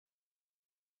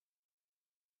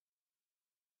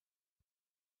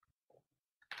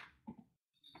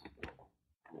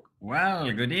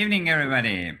Well, good evening,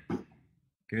 everybody.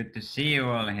 Good to see you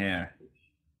all here.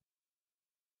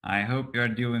 I hope you're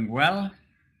doing well.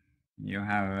 You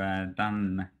have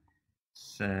done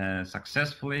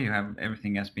successfully.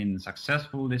 Everything has been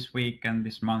successful this week and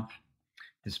this month,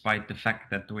 despite the fact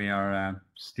that we are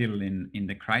still in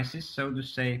the crisis, so to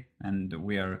say, and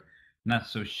we are not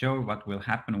so sure what will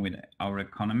happen with our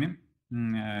economy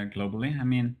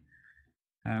globally.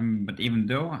 But even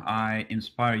though I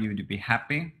inspire you to be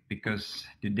happy, because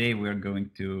today we're going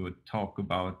to talk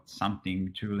about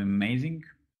something truly amazing,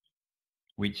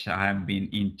 which I have been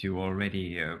into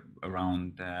already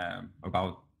around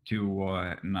about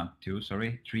uh,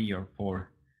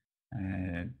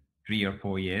 3 or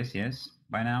 4 years, yes,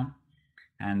 by now.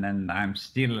 And then I'm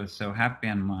still so happy,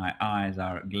 and my eyes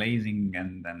are glazing,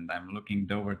 and I'm looking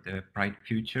toward the bright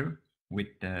future with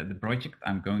the project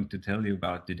I'm going to tell you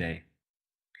about today.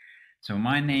 So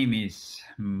my name is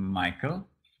Michael,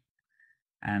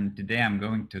 and today I'm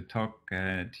going to talk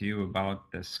to you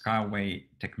about the SkyWay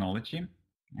technology,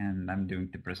 and I'm doing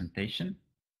the presentation.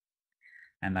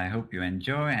 And I hope you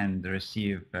enjoy and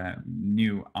receive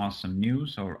new awesome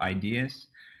news or ideas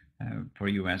for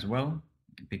you as well,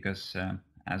 because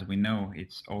as we know,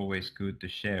 it's always good to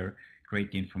share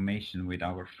great information with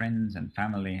our friends and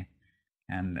family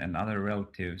and other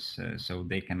relatives so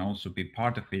they can also be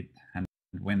part of it. And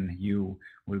when you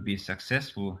will be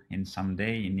successful in some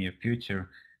day in near future,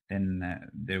 then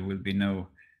there will be no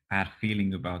bad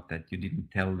feeling about that you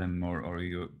didn't tell them or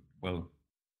you, well,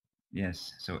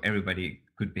 yes, so everybody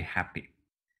could be happy.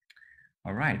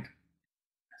 All right,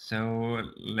 so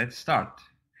let's start.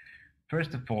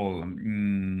 First of all,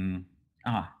 and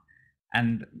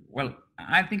well,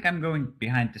 I think I'm going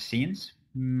behind the scenes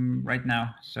right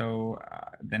now, so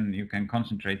then you can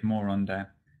concentrate more on the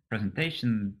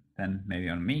presentation than maybe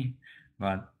on me.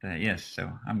 But yes, so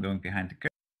I'm going behind the curtain.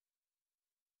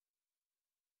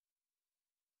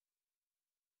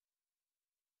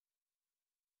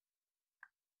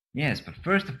 Yes, but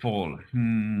first of all,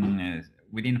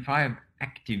 within 5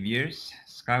 active years,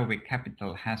 SkyWay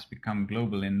Capital has become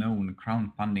globally known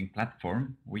crowdfunding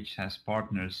platform, which has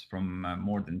partners from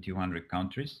more than 200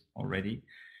 countries already.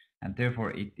 And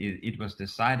therefore, it was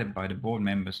decided by the board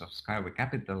members of SkyWay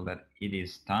Capital that it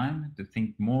is time to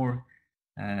think more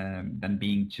than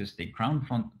being just a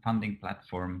crowdfunding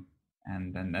platform.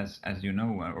 And then, as you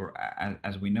know, or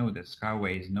as we know, that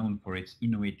SkyWay is known for its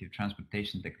innovative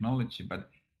transportation technology, but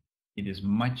it is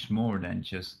much more than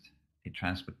just a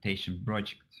transportation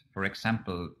project. For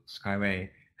example, Skyway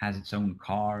has its own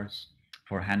cars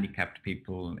for handicapped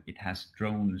people. It has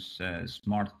drones,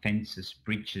 smart fences,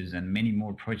 bridges, and many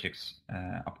more projects,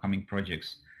 upcoming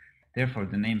projects. Therefore,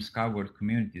 the name Skyward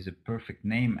Community is a perfect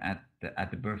name at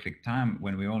the perfect time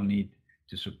when we all need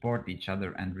to support each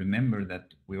other and remember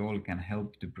that we all can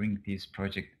help to bring this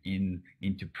project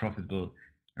into profitable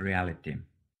reality.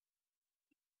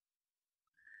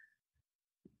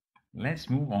 Let's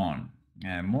move on.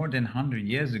 More than 100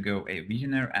 years ago, a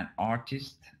visionary and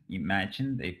artist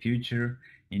imagined a future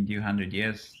in 200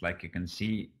 years, like you can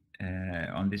see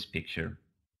on this picture.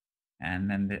 And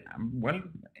then, well,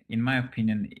 in my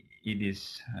opinion, it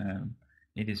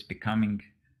is becoming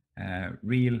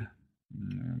real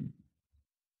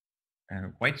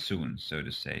quite soon, so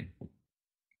to say.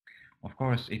 Of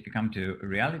course, if you come to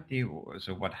reality,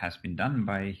 so what has been done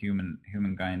by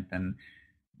humankind,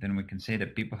 then we can say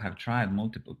that people have tried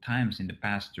multiple times in the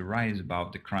past to rise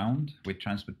above the ground with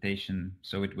transportation,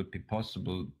 so it would be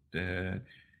possible to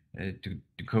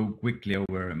go quickly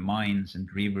over mines and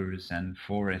rivers and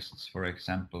forests, for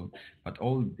example. But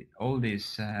all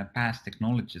these past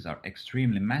technologies are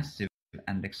extremely massive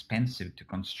and expensive to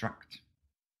construct.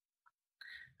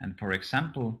 And for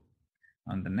example,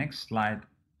 on the next slide,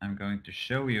 I'm going to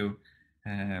show you.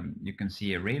 You can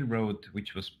see a railroad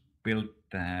which was built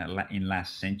in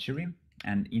last century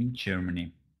and in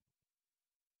Germany.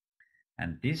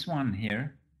 And this one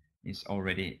here is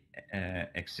already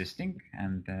existing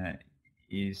and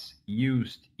is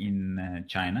used in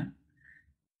China.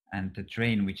 And the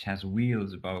train which has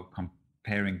wheels above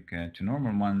comparing to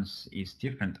normal ones is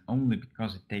different only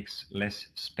because it takes less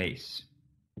space.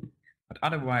 But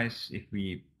otherwise, if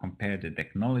we compare the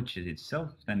technology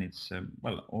itself, then it's,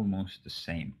 well, almost the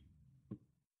same.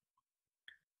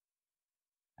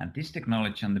 And this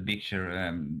technology on the picture,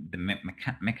 the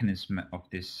mechanism of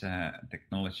this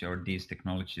technology or these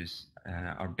technologies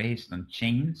are based on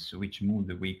chains which move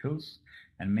the vehicles.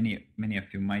 And many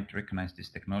of you might recognize this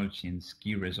technology in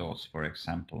ski resorts, for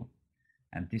example.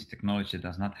 And this technology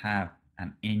does not have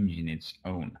an engine its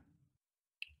own.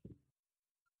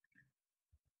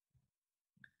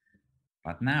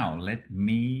 But now let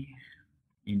me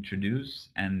introduce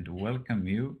and welcome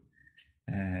you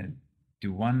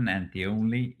to one and the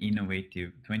only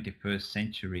innovative 21st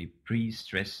century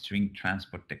pre-stress string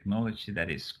transport technology that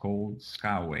is called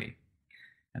SkyWay.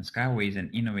 And SkyWay is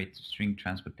an innovative string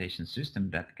transportation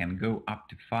system that can go up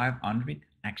to 500.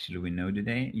 Actually, we know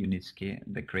today, Unitsky,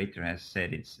 the creator, has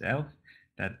said itself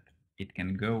that it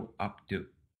can go up to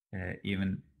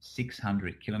even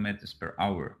 600 kilometers per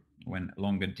hour when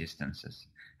longer distances,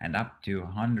 and up to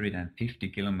 150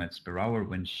 kilometers per hour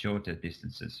when shorter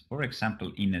distances. For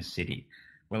example, in a city.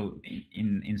 Well,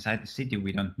 inside the city,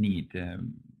 we don't need,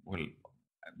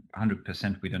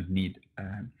 100% we don't need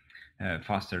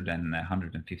faster than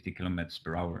 150 kilometers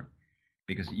per hour,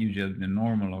 because usually the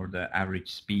normal or the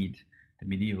average speed, the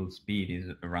medieval speed,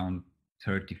 is around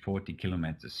 30-40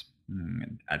 kilometers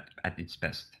at its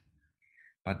best.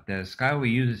 But the SkyWay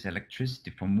uses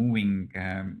electricity for moving,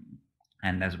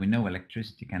 and as we know,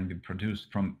 electricity can be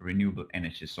produced from renewable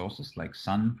energy sources like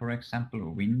sun, for example, or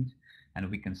wind.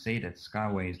 And we can say that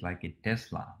SkyWay is like a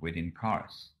Tesla within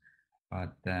cars.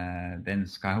 But then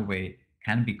SkyWay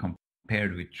can be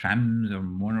compared with trams or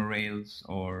monorails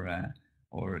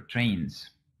or trains,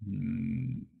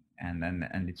 and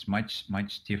it's much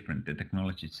different. The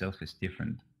technology itself is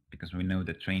different, because we know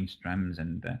that trains, trams,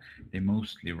 and they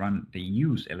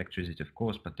use electricity, of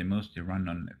course, but they mostly run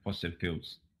on fossil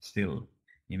fuels still,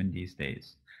 even these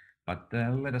days. But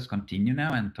let us continue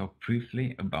now and talk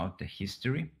briefly about the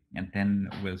history, and then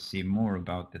we'll see more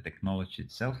about the technology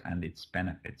itself and its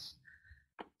benefits.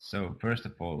 So first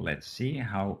of all, let's see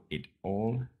how it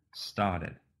all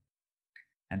started.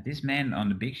 And this man on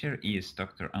the picture is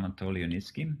Dr. Anatoly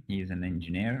Unitsky. He is an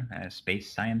engineer, a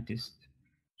space scientist.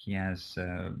 He has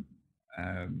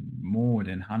more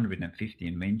than 150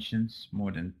 inventions,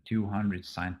 more than 200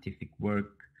 scientific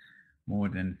work, more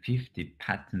than 50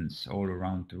 patents all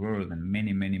around the world, and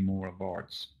many more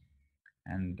awards.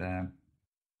 And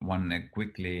one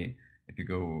quickly, if you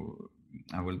go,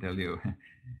 I will tell you,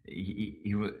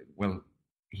 he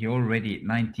already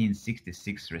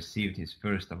 1966 received his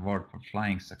first award for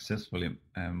flying successfully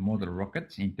model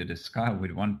rockets into the sky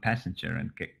with one passenger.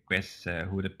 And guess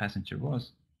who the passenger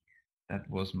was? That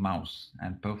was Mouse.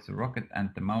 And both the rocket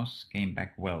and the mouse came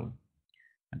back well.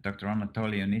 And Dr.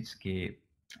 Anatoly Unitsky,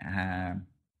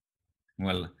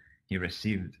 he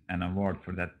received an award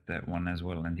for that one as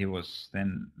well. And he was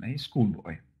then a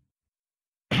schoolboy.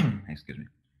 Excuse me.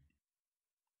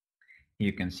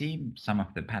 You can see some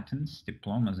of the patents,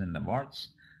 diplomas, and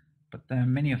awards, but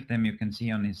many of them you can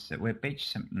see on his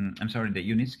webpage. The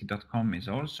unitsky.com is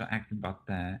also active, but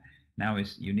now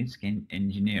is Unitsky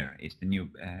Engineer is the new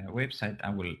website.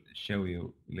 I will show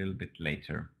you a little bit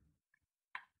later.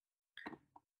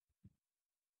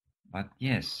 But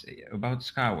yes, about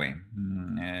SkyWay.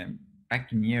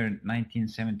 Back in year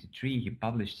 1973, he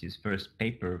published his first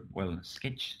paper,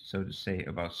 sketch, so to say,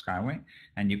 about SkyWay,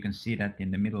 and you can see that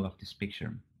in the middle of this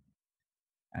picture.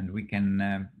 And we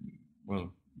can,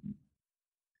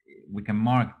 we can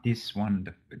mark this one,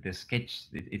 the sketch.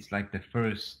 It's like the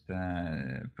first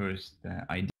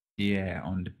idea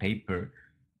on the paper.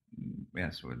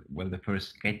 Yes, the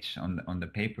first sketch on the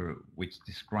paper, which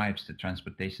describes the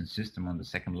transportation system on the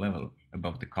second level,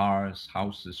 above the cars,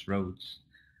 houses, roads.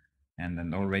 And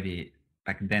then already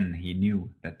back then he knew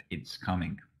that it's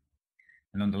coming.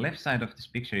 And on the left side of this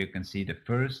picture, you can see the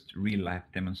first real-life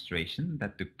demonstration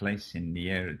that took place in the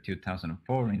year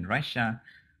 2004 in Russia.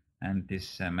 And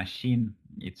this machine,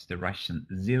 it's the Russian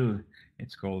ZIL.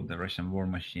 It's called the Russian war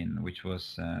machine, which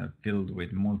was filled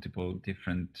with multiple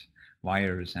different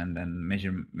wires and then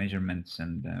measurements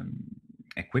and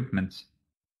equipment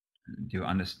to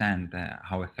understand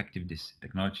how effective this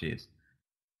technology is.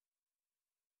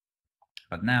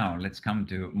 But now let's come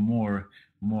to more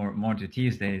to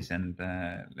these days, and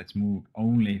let's move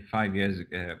only 5 years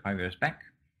back,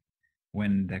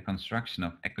 when the construction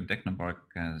of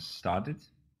Ecotechnopark started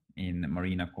in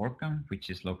Marina Korka, which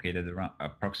is located around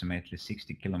approximately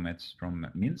 60 kilometers from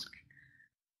Minsk.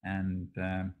 And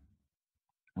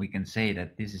we can say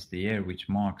that this is the year which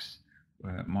marks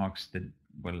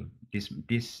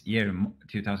this year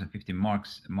 2015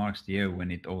 marks the year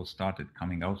when it all started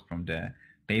coming out from the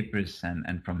papers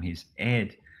and from his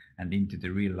head and into the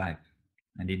real life.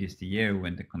 And it is the year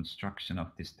when the construction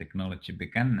of this technology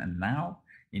began. And now,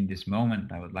 in this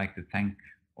moment, I would like to thank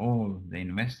all the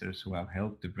investors who have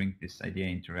helped to bring this idea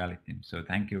into reality. So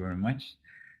thank you very much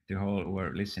to all who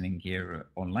are listening here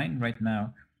online right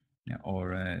now,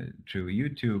 or through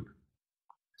YouTube.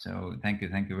 So thank you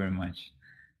very much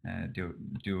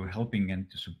to helping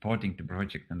and to supporting the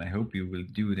project. And I hope you will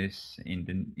do this in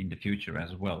the future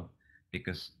as well,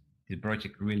 because the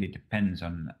project really depends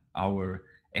on our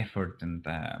effort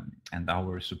and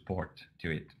our support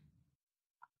to it.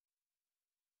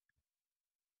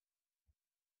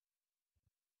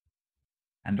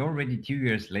 And already 2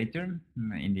 years later,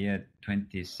 in the year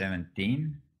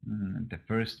 2017, the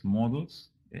first models,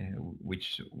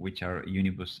 which are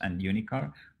Unibus and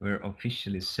Unicar, were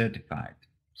officially certified.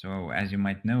 So as you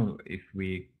might know, if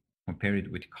we compare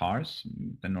it with cars,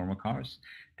 the normal cars,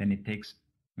 then it takes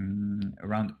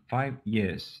around 5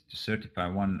 years to certify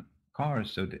one car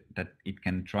so that it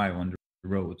can drive on the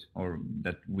road, or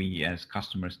that we as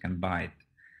customers can buy it.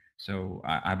 So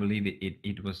I believe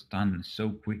it was done so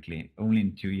quickly, only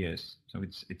in 2 years. So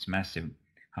it's massive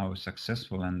how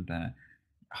successful and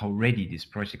how ready this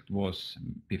project was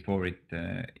before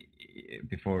the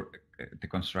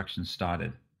construction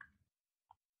started.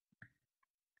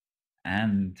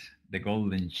 And the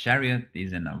Golden Chariot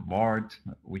is an award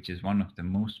which is one of the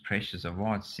most precious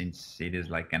awards, since it is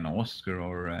like an Oscar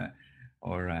or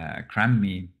a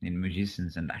Grammy in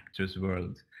musicians and actors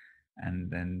world.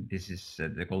 And then this is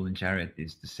the Golden Chariot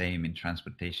is the same in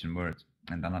transportation world.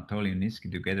 And Anatoly Uniski,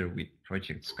 together with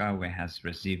Project SkyWay, has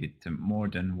received it more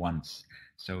than once.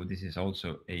 So this is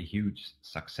also a huge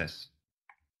success.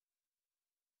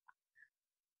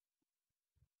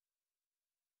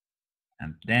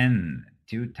 And then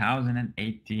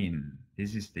 2018,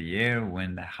 this is the year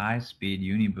when the high-speed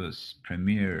Unibus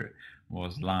Premier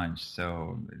was launched.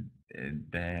 So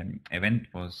the event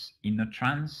was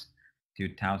InnoTrans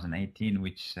 2018,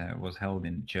 which was held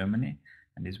in Germany,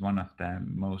 and is one of the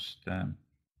most,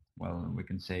 well, we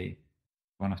can say,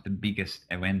 one of the biggest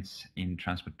events in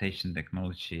transportation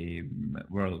technology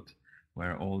world,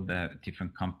 where all the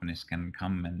different companies can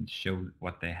come and show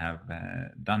what they have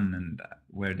done and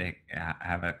where they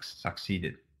have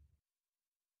succeeded.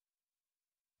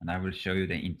 And I will show you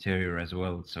the interior as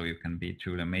well, so you can be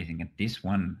truly amazing. And this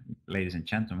one, ladies and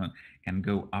gentlemen, can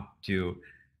go up to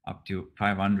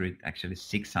 500, actually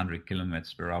 600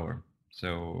 kilometers per hour.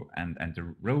 So, and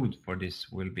the road for this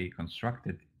will be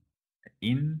constructed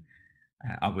in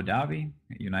Abu Dhabi,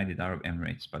 United Arab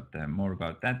Emirates, but more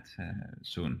about that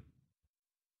soon.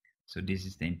 So this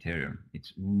is the interior.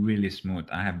 It's really smooth.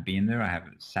 I have been there. I have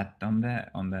sat on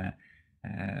the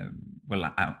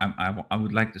well, I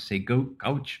would like to say go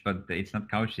couch, but it's not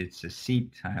couch. It's a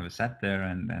seat. I have sat there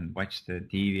and watched the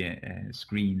TV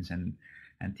screens and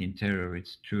the interior.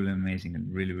 It's truly amazing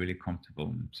and really, really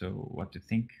comfortable. So what do you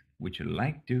think? Would you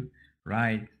like to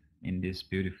ride in this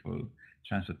beautiful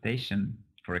transportation?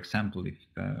 For example, if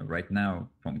right now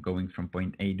going from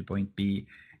point A to point B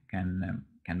can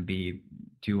be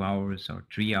 2 hours or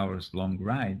 3 hours long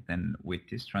ride, then with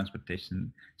this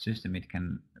transportation system it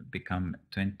can become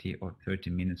 20 or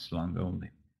 30 minutes long only.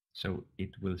 So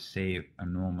it will save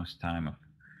enormous time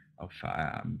of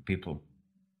people.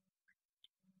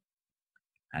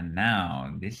 And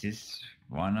now this is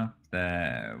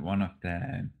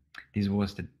this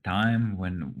was the time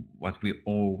when what we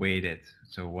all waited.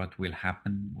 So what will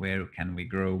happen? Where can we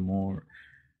grow more?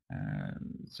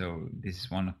 So this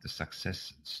is one of the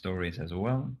success stories as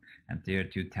well. And the year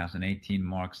 2018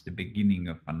 marks the beginning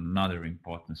of another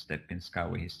important step in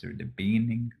SkyWay history, the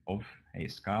beginning of a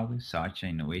SkyWay Sacha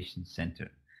Innovation Center.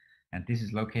 And this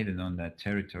is located on the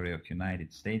territory of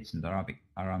United States and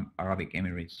Arabic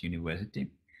Emirates University,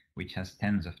 which has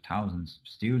tens of thousands of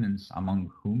students,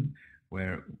 among whom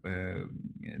there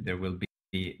will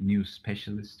be new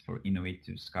specialists for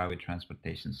innovative SkyWay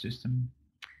transportation system,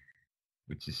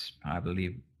 which is, I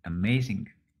believe, amazing.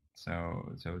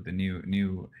 So the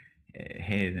new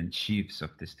head and chiefs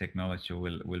of this technology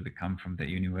will become from the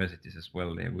universities as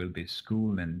well. They will be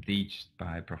schooled and teached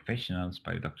by professionals,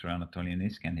 by Dr. Anatoly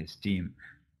Uniski and his team.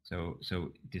 So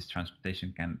this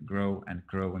transportation can grow and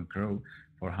grow and grow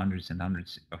for hundreds and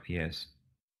hundreds of years,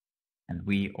 and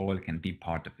we all can be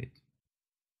part of it,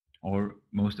 or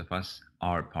most of us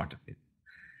are part of it.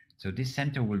 So this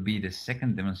center will be the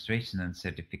second demonstration and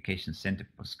certification center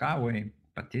for SkyWay,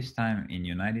 but this time in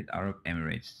United Arab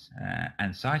Emirates.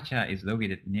 And Sacha is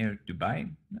located near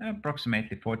Dubai,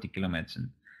 approximately 40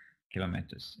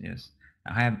 kilometers. Yes,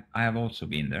 I have also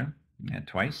been there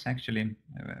twice actually.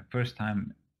 First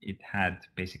time it had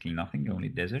basically nothing, only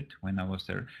desert. When I was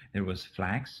there was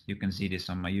flags. You can see this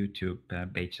on my YouTube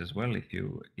page as well. If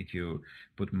you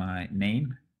put my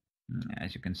name,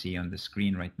 as you can see on the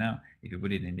screen right now, if you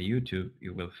put it in the YouTube,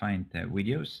 you will find the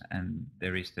videos, and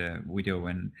there is the video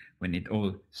when it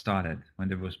all started, when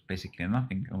there was basically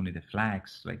nothing, only the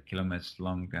flags, like kilometers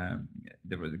long.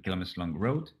 There was a kilometers long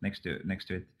road next to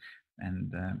it,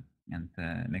 and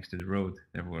next to the road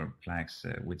there were flags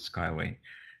with SkyWay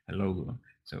logo.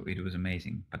 So it was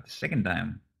amazing. But the second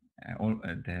time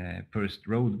the first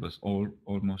road was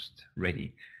almost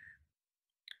ready.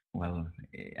 Well,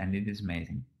 and it is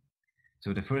amazing.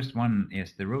 So the first one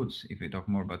is the roads. If we talk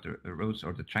more about the roads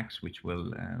or the tracks which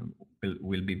will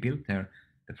be built there,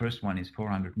 the first one is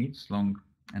 400 meters long,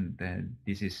 and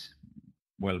this is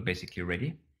well basically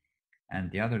ready. And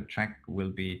the other track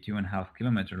will be 2.5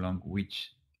 kilometers long,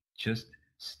 which just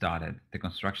started. The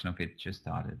construction of it just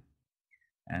started,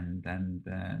 and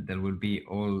there will be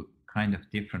all kind of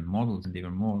different models and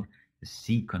even more. The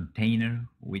sea container,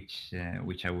 which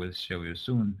I will show you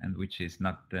soon, and which is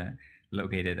not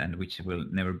located and which will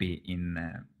never be in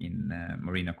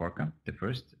Marina Gorka, the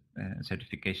first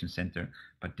certification center,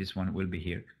 but this one will be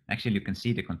here. Actually, you can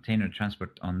see the container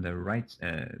transport on the right,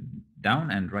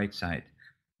 down and right side,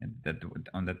 that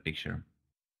on that picture.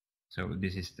 So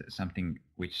this is something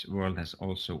which world has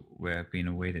also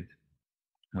been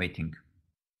waiting.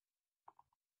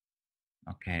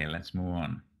 Okay, let's move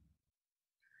on.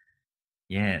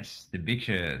 Yes, the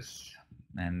pictures.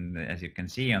 And as you can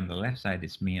see on the left side,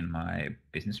 it's me and my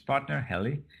business partner,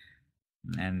 Heli.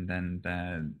 And then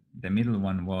the middle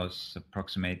one was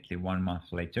approximately 1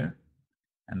 month later.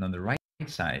 And on the right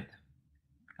side,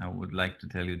 I would like to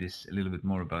tell you this a little bit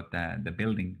more about the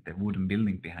building, the wooden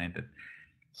building behind it.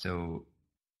 So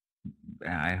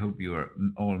I hope you are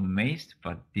all amazed,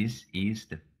 but this is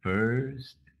the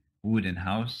first wooden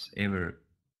house ever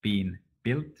been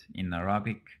built in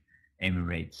Arabic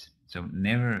Emirates. So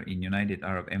never in United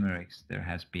Arab Emirates there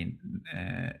has been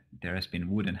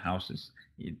wooden houses.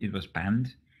 It was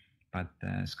banned, but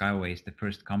SkyWay is the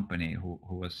first company who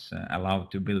was allowed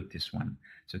to build this one.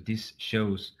 So this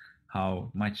shows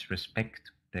how much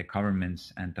respect the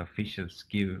governments and the officials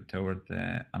give toward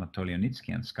Anatoly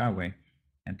Yunitsky and SkyWay,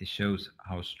 and this shows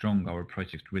how strong our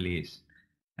project really is.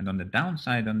 And on the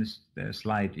downside on this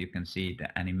slide, you can see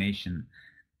the animations,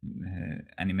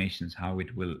 how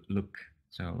it will look.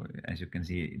 So as you can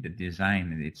see, the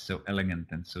design, it's so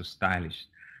elegant and so stylish,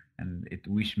 and it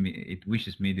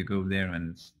wishes me to go there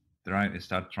and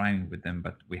start trying with them,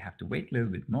 but we have to wait a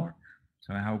little bit more.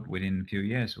 So I hope within a few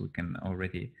years we can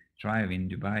already drive in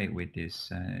Dubai with these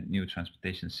new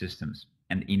transportation systems,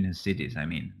 and inner cities, I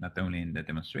mean, not only in the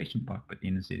demonstration park, but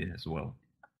inner cities as well.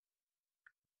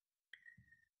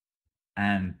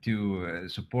 And to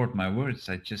support my words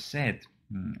I just said,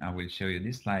 I will show you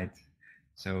this slide.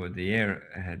 So the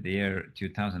year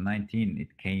 2019,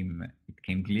 it came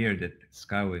clear that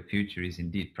SkyWay future is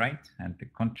indeed bright, and the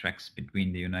contracts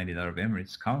between the United Arab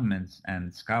Emirates governments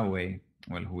and SkyWay,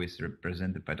 well, who is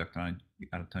represented by Dr.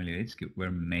 Anatoly Yunitsky,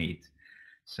 were made.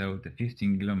 So the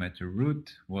 15-kilometer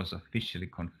route was officially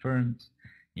confirmed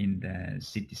in the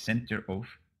city center of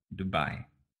Dubai.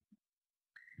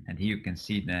 And here you can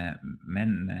see the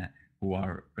men who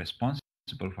are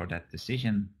responsible for that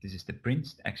decision. This is the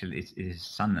prince. Actually, it's his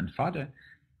son and father.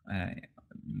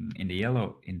 In the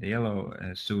yellow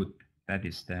suit, that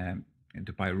is the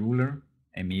Dubai ruler,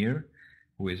 Emir,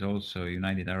 who is also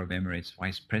United Arab Emirates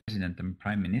vice president and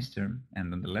prime minister.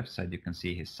 And on the left side, you can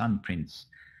see his son, Prince.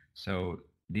 So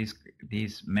these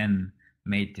men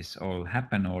made this all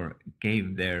happen, or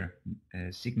gave their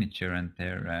signature and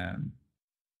their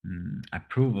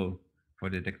approval for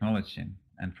the technology.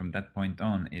 And from that point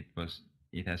on, it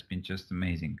has been just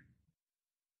amazing.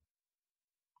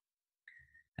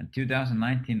 And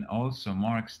 2019 also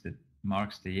marks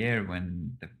the year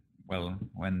when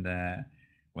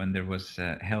there was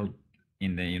held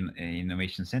in the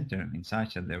Innovation Center in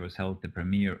Sacha, there was held the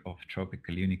premiere of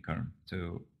Tropical Unicorn.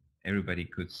 So everybody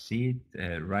could see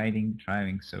it, riding,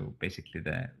 driving. So basically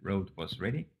the road was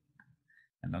ready.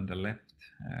 And on the left,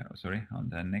 on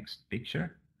the next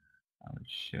picture, I will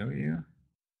show you.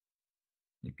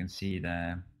 You can see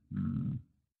the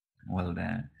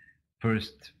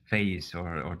first phase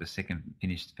or the second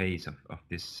finished phase of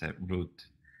this route.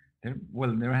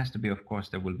 There has to be, of course,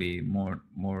 there will be more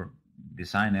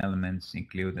design elements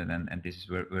included, and this is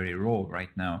very raw right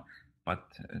now.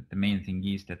 But the main thing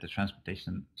is that the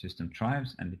transportation system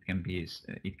thrives, and it can be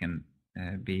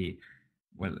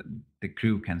the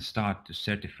crew can start to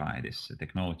certify this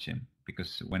technology,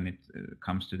 because when it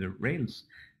comes to the rails,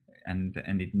 and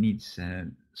it needs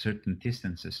certain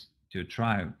distances to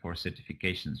drive for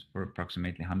certifications for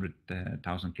approximately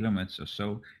 100,000 kilometers or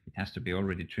so, it has to be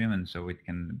already driven, so it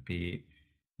can be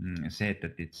said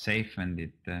that it's safe, and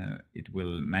it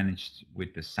will manage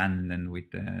with the sand and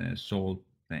with the salt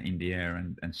in the air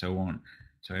and so on.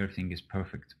 So everything is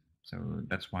perfect. So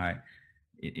that's why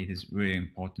it is really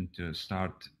important to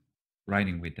start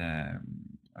riding with or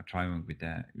driving with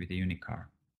the Unicar.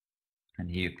 And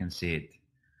here you can see it.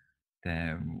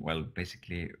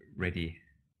 Basically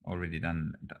already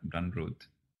done route.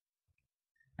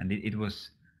 and it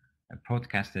was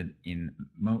broadcasted in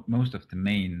most of the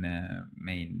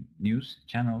main news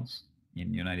channels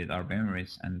in United Arab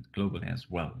Emirates and globally as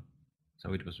well.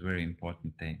 So it was very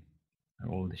important day.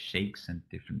 All the sheikhs and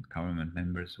different government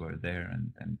members were there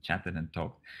and chatted and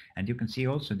talked. And you can see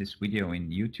also this video in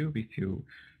YouTube. If you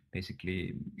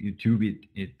basically YouTube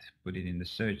it, put it in the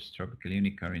search Tropical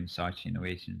Unicorn in Such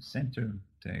Innovation Center,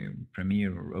 the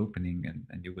premiere or opening,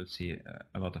 and you will see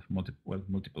a lot of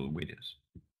multiple videos.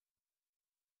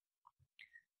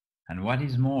 And what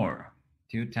is more,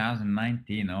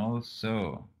 2019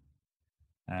 also,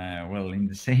 well, in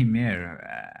the same year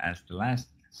as the last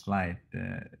slide,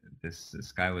 this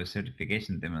SkyWay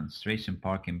certification demonstration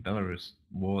park in Belarus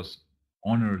was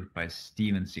honored by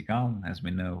Steven Seagal, as we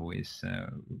know, who is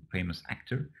a famous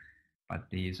actor, but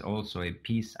he is also a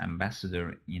peace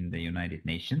ambassador in the United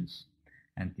Nations.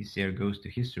 And this year goes to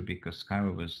history because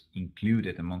SkyWay was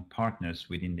included among partners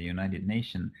within the United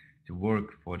Nations to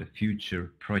work for the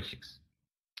future projects,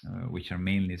 which are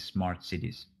mainly smart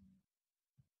cities.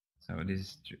 So this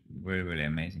is very, very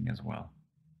amazing as well.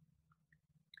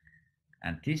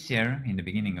 And this year, in the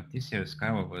beginning of this year,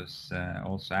 SkyWay was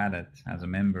also added as a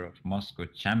member of Moscow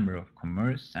Chamber of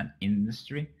Commerce and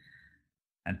Industry.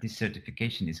 And this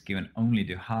certification is given only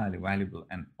to highly valuable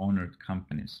and honored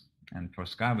companies. And for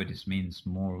SkyWay, this means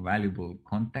more valuable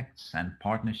contacts and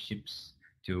partnerships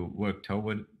to work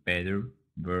toward a better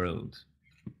world.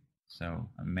 So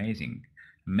amazing.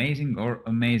 Amazing or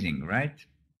amazing, right?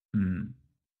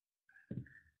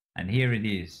 And here it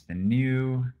is, the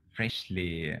new,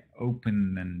 freshly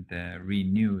open and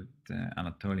renewed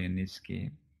Anatoly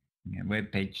Yanitsky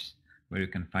webpage, where you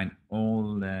can find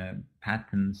all the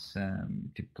patents,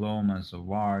 diplomas,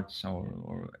 awards,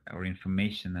 or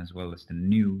information, as well as the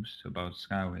news about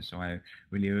SkyWay. So I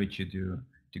really urge you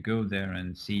to go there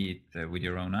and see it with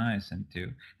your own eyes, and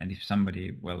if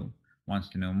somebody wants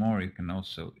to know more, you can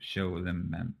also show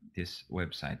them this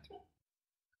website.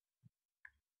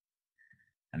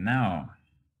 And now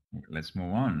let's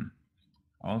move on.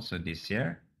 Also this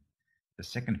year, the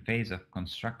second phase of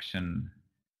construction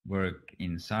work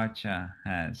in Sacha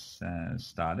has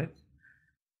started,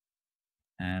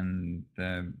 and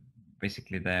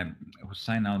basically the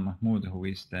Hussein Al Mahmoud, who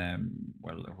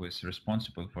is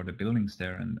responsible for the buildings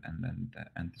there and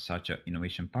the Sacha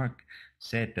Innovation Park,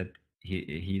 said that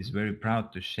he is very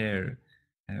proud to share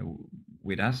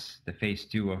with us the phase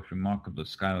 2 of remarkable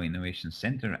SkyWay Innovation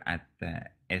Center at the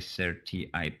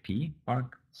SRTIP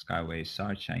Park, SkyWay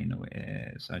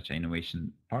Sacha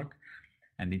Innovation Park,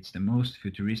 and it's the most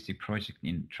futuristic project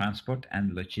in transport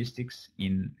and logistics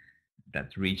in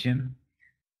that region.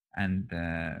 And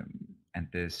the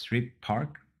SRIP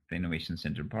Park, the Innovation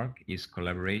Center Park, is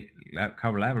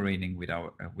collaborating with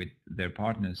their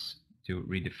partners to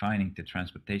redefining the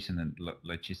transportation and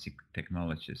logistic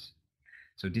technologies.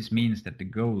 So this means that the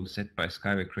goals set by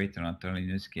SkyWay creator Anatoly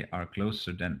Yanitsky are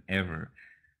closer than ever.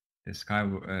 The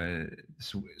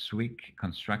SWIC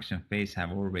construction phase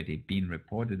have already been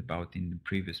reported about in the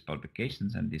previous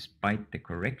publications, and despite the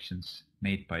corrections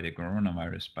made by the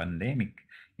coronavirus pandemic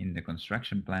in the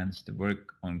construction plans, the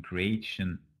work on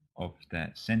creation of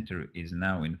the center is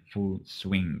now in full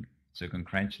swing. So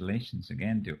congratulations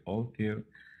again to all of you,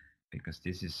 because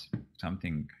this is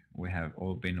something we have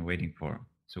all been waiting for.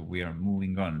 So we are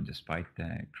moving on despite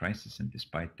the crisis and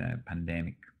despite the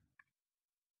pandemic.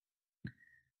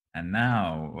 And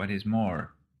now, what is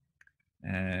more?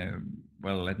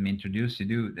 Let me introduce you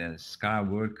to the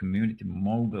SkyWork Community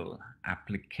mobile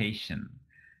application.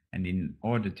 And in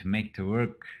order to make the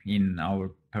work in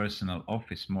our personal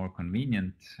office more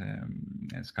convenient,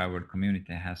 SkyWork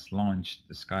Community has launched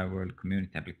the SkyWork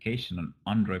Community application on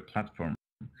Android platform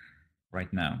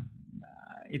right now.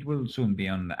 It will soon be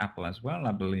on the Apple as well,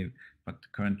 I believe, but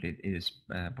currently it is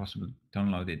possible to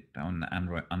download it on the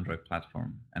Android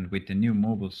platform. And with the new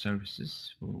mobile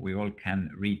services, we all can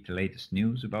read the latest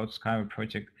news about SkyWay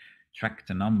project, track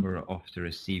the number of the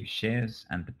received shares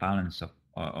and the balance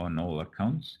on all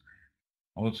accounts.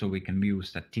 Also, we can view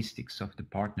statistics of the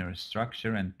partner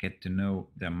structure and get to know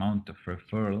the amount of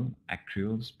referral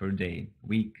accruals per day,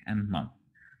 week, and month.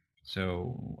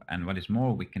 So, and what is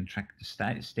more, we can track the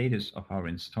status of our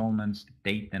installments, the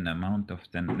date and amount of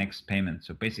the next payment.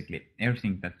 So basically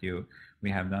everything that we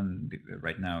have done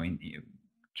right now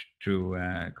through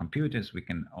computers, we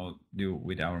can all do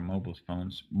with our mobile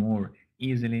phones more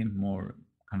easily, more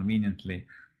conveniently.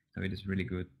 So it is a really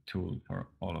good tool for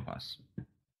all of us.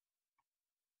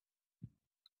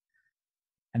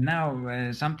 And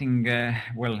now something,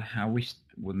 I wished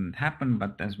wouldn't happen,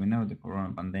 but as we know, the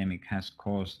corona pandemic has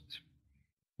caused,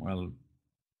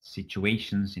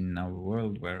 situations in our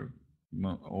world where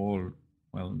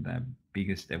the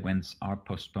biggest events are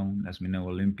postponed. As we know,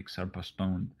 Olympics are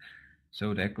postponed.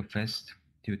 So the EcoFest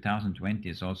 2020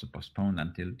 is also postponed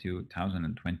until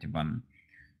 2021.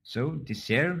 So this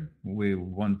year we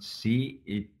won't see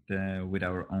it with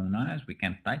our own eyes. We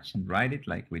can touch and ride it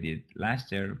like we did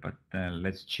last year, but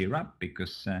let's cheer up,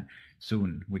 because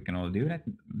soon we can all do that,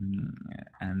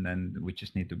 and then we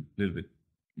just need a little bit.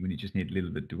 We just need a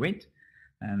little bit to wait,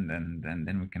 and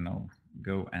then we can all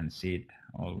go and see it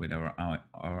all with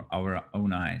our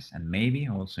own eyes, and maybe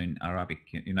also in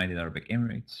United Arab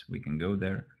Emirates we can go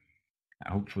there,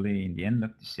 hopefully in the end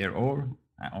of this year, or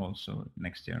also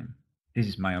next year. This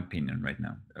is my opinion right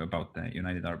now about the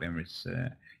United Arab Emirates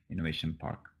Innovation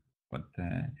Park, but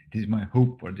this is my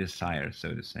hope or desire,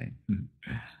 so to say.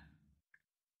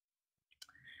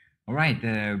 All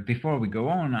right, before we go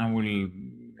on, I will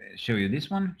show you this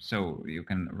one, so you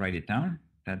can write it down,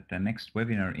 that the next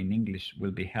webinar in English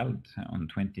will be held on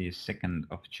 22nd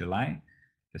of July,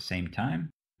 the same time,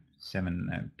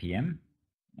 7 p.m.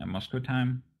 Moscow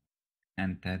time.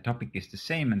 And the topic is the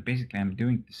same, and basically I'm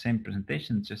doing the same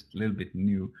presentation, just a little bit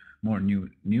more new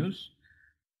news.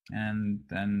 And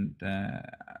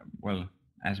well,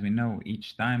 as we know,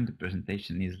 each time the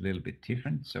presentation is a little bit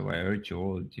different, so I urge you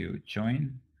all to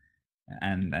join.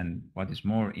 And what is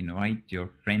more, invite your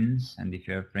friends, and if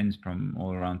you have friends from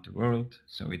all around the world,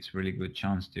 so it's really good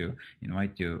chance to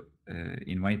invite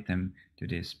them to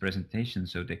this presentation,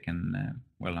 so they can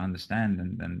well understand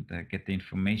and get the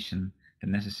information, the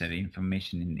necessary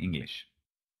information in English.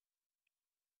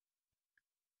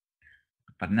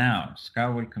 But now,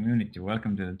 SkyWay community,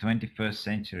 welcome to the 21st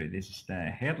century. This is the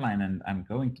headline, and I'm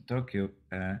going to talk to you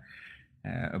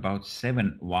about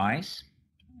 7 whys.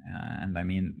 And I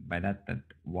mean by that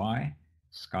why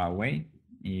SkyWay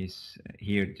is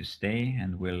here to stay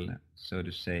and will, so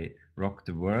to say, rock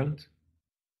the world,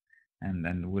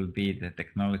 and will be the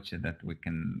technology that we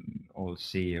can all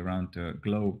see around the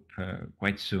globe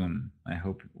quite soon. I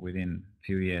hope within a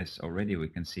few years already we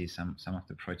can see some of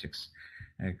the projects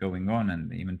going on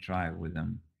and even try with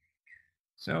them.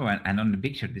 So, and on the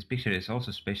picture, this picture is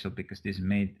also special because this is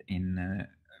made in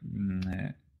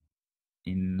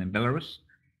Belarus,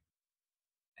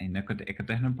 in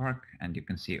Ecotechnopark, and you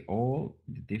can see all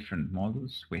the different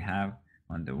models we have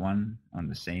on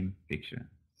the same picture.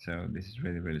 So this is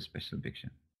really, really special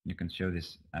picture. You can show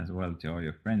this as well to all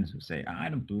your friends who say, I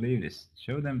don't believe this.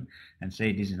 Show them and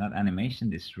say, this is not animation,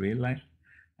 this is real life.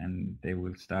 And they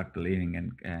will start believing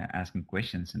and asking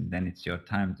questions. And then it's your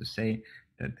time to say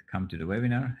that, come to the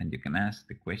webinar and you can ask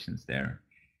the questions there.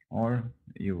 Or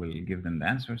you will give them the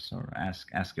answers, or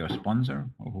ask your sponsor,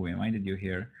 or who invited you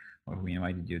here, or who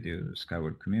invited you to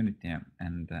SkyWay community,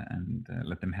 and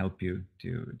let them help you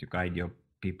to guide your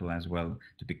people as well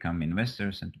to become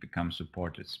investors and to become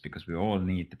supporters, because we all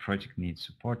need, the project needs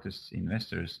supporters,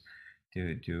 investors,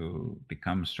 to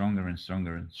become stronger and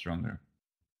stronger and stronger.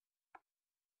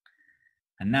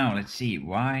 And now let's see,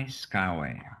 why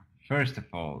SkyWay? First of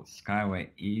all, SkyWay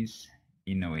is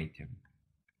innovative.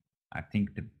 I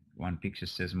think the one picture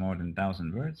says more than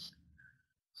 1,000 words.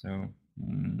 So,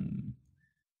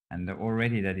 and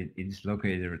already that it is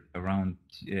located around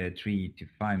 3 to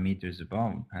 5 meters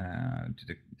above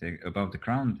above the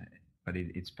ground, but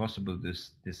it's possible to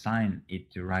design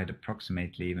it to ride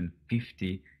approximately even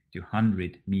 50 to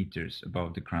 100 meters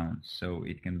above the ground. So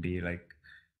it can be like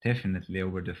definitely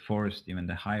over the forest, even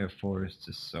the higher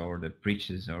forests or the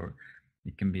bridges, or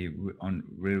it can be on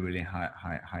really, really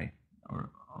high or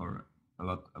a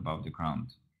lot above the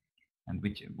ground. And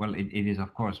which, well, it is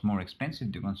of course more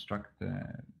expensive to construct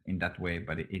in that way,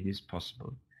 but it is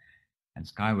possible. And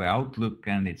SkyWay outlook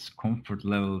and its comfort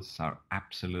levels are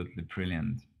absolutely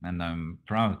brilliant. And I'm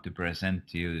proud to present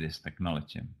to you this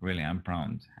technology. Really, I'm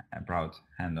proud,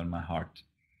 hand on my heart.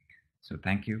 So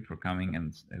thank you for coming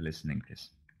and listening to this.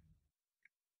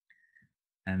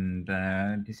 And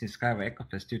this is SkyWay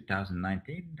EcoFest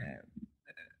 2019.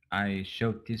 I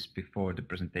showed this before the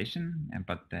presentation,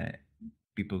 but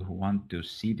people who want to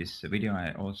see this video,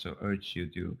 I also urge you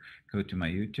to go to my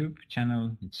YouTube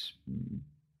channel. It's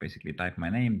basically type my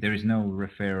name. There is no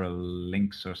referral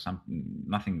links or something,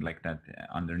 nothing like that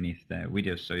underneath the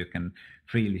videos, so you can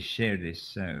freely share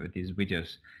these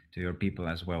videos to your people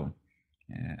as well.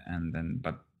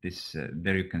 But this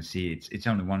there you can see it's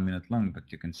only 1 minute long, but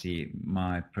you can see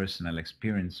my personal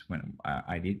experience when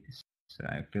I did this. So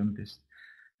I filmed this.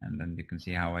 And then you can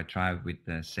see how I drive with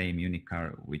the same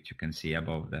unicar, which you can see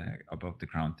above the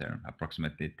ground there,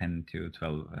 approximately 10 to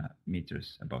 12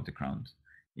 meters above the ground.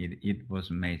 It was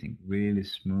amazing, really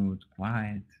smooth,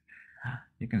 quiet.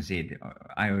 You can see it.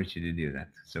 I urge you to do that.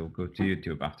 So go to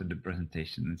YouTube after the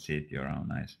presentation and see it with your own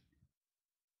eyes.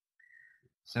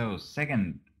 So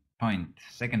second point,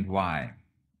 second why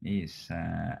is,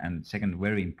 and second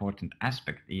very important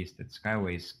aspect is that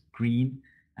SkyWay is green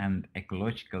and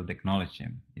ecological technology.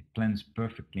 It blends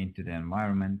perfectly into the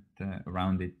environment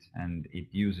around it, and it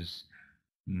uses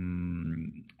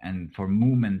and for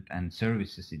movement and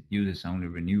services, it uses only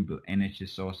renewable energy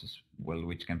sources, well,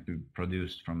 which can be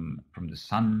produced from the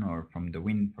sun or from the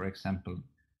wind, for example.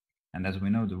 And as we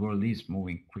know, the world is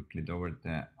moving quickly toward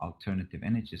the alternative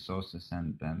energy sources,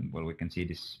 and well, we can see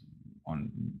this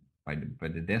by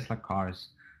the Tesla cars,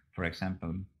 for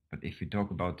example. But if we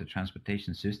talk about the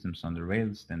transportation systems on the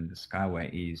rails, then the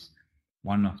SkyWay is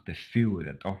one of the few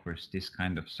that offers this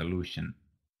kind of solution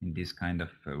in this kind of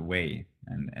way,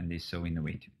 and is so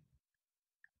innovative.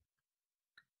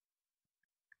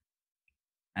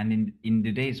 And in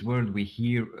today's world, we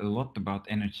hear a lot about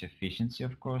energy efficiency,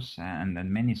 of course, and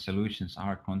many solutions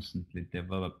are constantly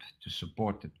developed to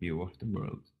support that view of the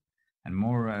world. And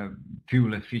more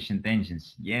fuel efficient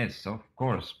engines, yes, of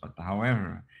course, but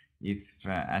however, if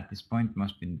at this point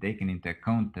must be taken into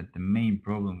account that the main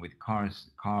problem with cars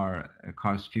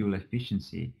fuel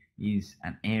efficiency is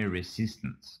an air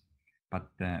resistance, but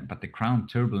the ground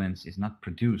turbulence is not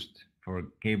produced for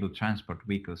cable transport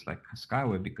vehicles like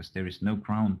SkyWay because there is no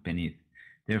ground beneath.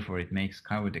 Therefore, it makes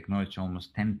SkyWay technology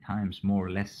almost 10 times more or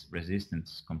less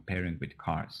resistance comparing with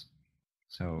cars.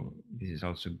 So this is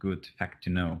also good fact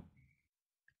to know.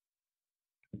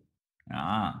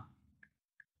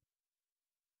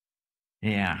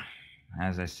 Yeah,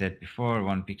 as I said before,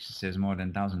 one picture says more than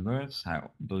 1,000 words. I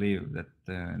believe that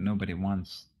nobody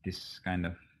wants this kind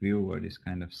of view or this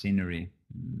kind of scenery.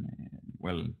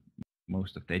 Well,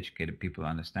 most of the educated people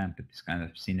understand that this kind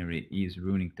of scenery is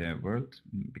ruining the world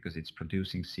because it's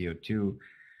producing CO2,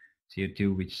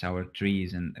 which our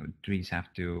trees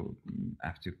have to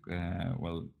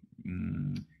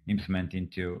implement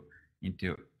into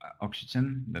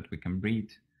oxygen that we can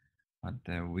breathe.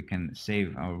 But we can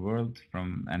save our world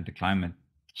from, and the climate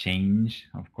change,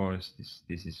 of course,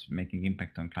 this is making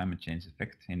impact on climate change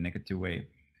effect in negative way.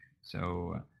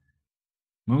 So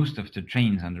most of the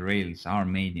trains on the rails are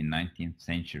made in 19th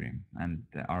century and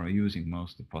are using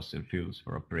mostly fossil fuels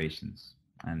for operations.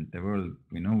 And the world,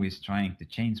 we know, is trying to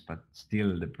change, but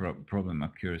still the problem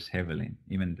occurs heavily.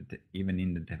 Even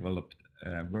in the developed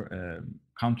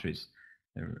countries,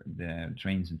 the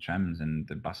trains and trams and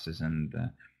the buses and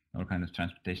all kinds of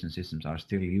transportation systems are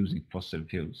still using fossil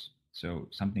fuels. So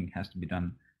something has to be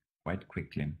done quite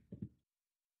quickly.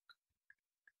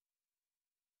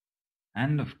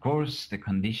 And of course, the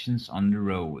conditions on the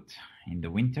road. In the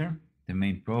winter, the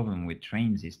main problem with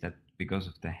trains is that because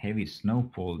of the heavy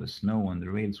snowfall, the snow on the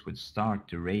rails would start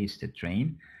to raise the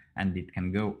train and it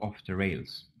can go off the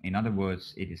rails. In other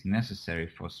words, it is necessary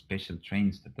for special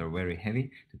trains that are very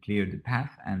heavy to clear the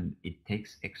path, and it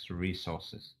takes extra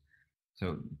resources.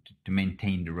 So to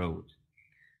maintain the road.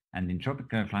 And in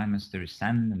tropical climates, there is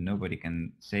sand and nobody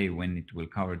can say when it will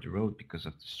cover the road because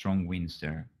of the strong winds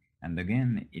there. And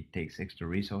again, it takes extra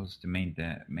resources to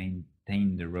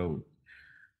maintain the road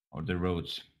or the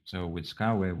roads. So with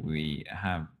SkyWay,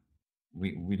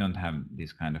 we don't have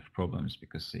these kind of problems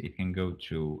because it can go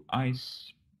through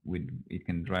ice. It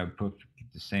can drive perfectly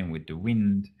the same with the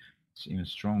wind, even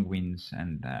strong winds.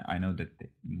 And I know that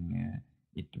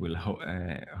it will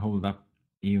hold up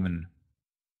even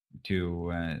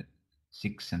to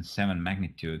 6 and 7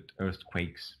 magnitude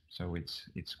earthquakes. So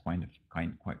it's quite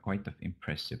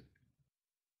impressive.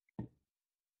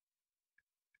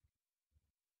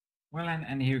 Well,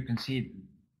 and here you can see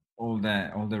all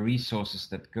the resources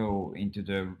that go into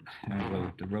the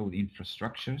road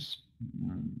infrastructures.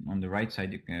 On the right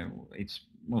side, it's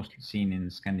mostly seen in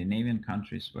Scandinavian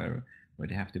countries where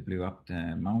they have to blow up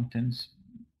the mountains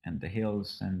and the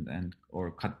hills or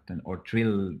cut or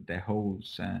drill the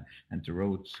holes and the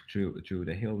roads through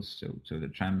the hills so the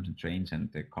trams and trains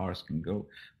and the cars can go.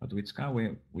 But with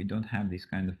SkyWay, we don't have these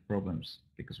kind of problems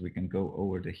because we can go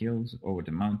over the hills, over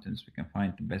the mountains. We can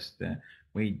find the best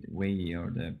way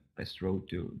or the best road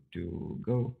to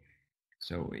go.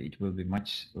 So it will be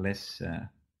much less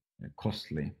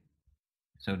costly,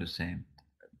 so to say,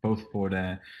 both for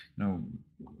the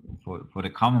for the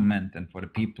common man and for the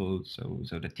people. So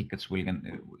the tickets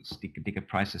ticket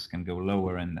prices can go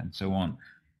lower and so on.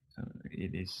 So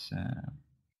it is.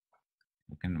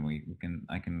 I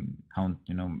can count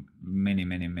many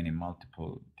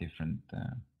multiple different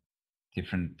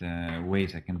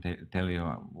ways I can tell you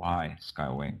why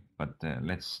SkyWay, but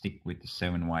let's stick with the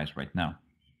 7 whys right now.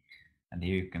 And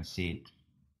here you can see it.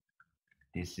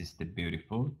 This is the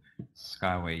beautiful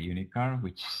SkyWay Unicar,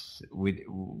 which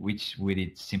with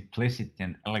its simplicity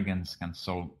and elegance can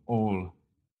solve all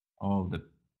the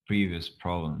previous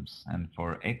problems. And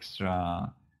for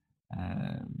extra,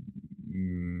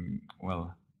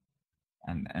 well,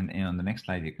 and on the next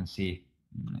slide you can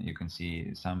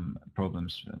see some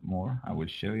problems more. I will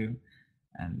show you,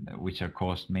 and which are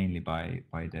caused mainly by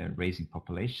the rising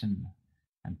population,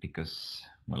 and because,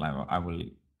 well, I will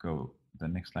go the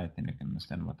next slide, then you can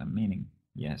understand what I'm meaning.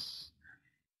 Yes,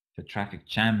 the traffic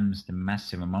jams, the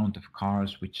massive amount of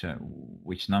cars,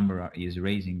 which number is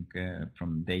raising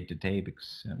from day to day,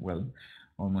 because well,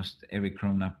 almost every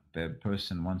grown-up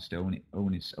person wants to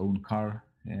own its own car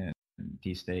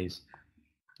these days.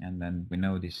 And then we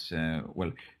know this,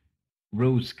 well,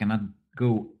 roads cannot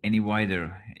go any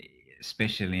wider,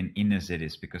 especially in inner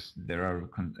cities, because there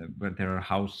are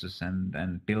houses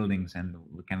and buildings, and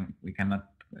we cannot,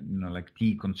 you know, like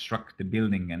deconstruct the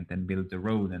building and then build the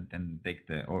road and then take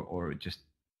or just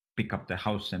pick up the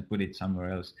house and put it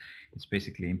somewhere else. It's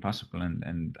basically impossible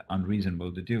and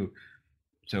unreasonable to do.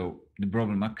 So the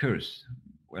problem occurs.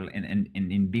 Well,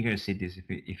 in bigger cities,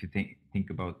 if you think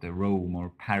about the Rome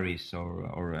or Paris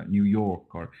or New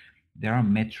York, or there are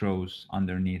metros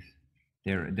underneath.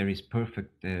 There is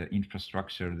perfect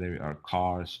infrastructure. There are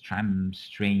cars, trams,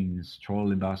 trains,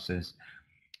 trolley buses,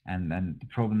 and then the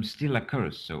problem still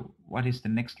occurs. So what is the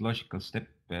next logical step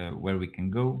where we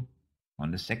can go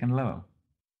on the second level?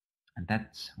 And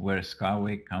that's where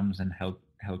SkyWay comes and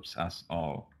helps us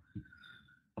all.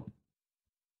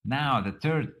 Now the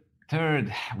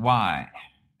third why,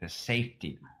 the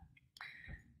safety.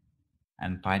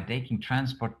 And by taking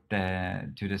transport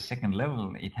to the second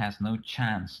level, it has no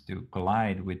chance to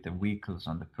collide with the vehicles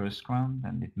on the first ground,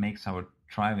 and it makes our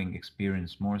driving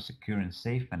experience more secure and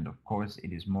safe. And of course,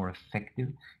 it is more effective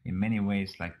in many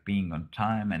ways, like being on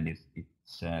time, and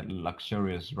it's a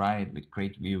luxurious ride with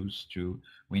great views through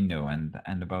window.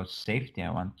 And about safety, I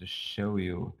want to show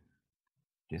you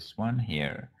this one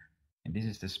here. And this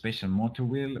is the special motor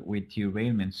wheel with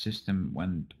derailment system.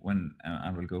 When I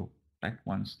will go back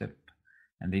one step.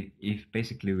 And if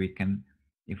basically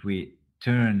if we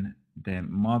turn the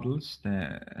models,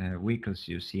 the vehicles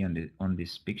you see on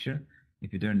this picture,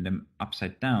 if you turn them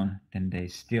upside down, then they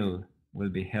still will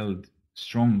be held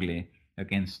strongly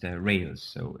against the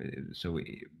rails. So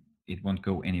it won't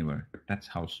go anywhere. That's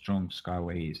how strong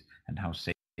SkyWay is and how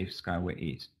safe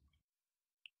SkyWay is.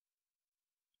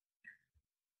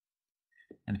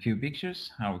 And a few pictures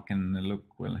how it can look.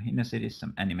 Well, in the city,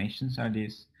 some animations are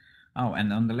these. Oh,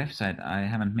 and on the left side, I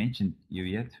haven't mentioned you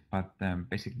yet, but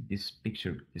basically this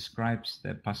picture describes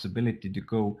the possibility to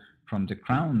go from the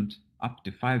ground up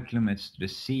to 5 kilometers to the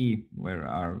sea, where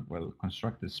are, well,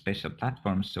 constructed special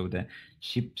platforms, so the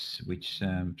ships which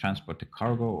transport the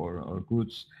cargo or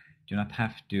goods do not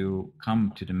have to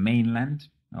come to the mainland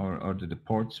or to the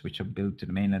ports which are built to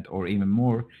the mainland, or even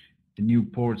more, the new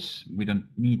ports. We don't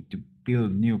need to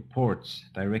build new ports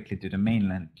directly to the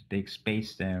mainland to take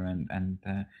space there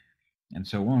and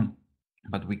so on,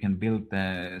 but we can build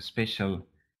special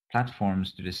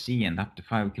platforms to the sea and up to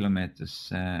 5 kilometers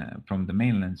from the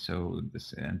mainland. So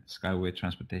this SkyWay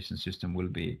transportation system will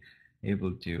be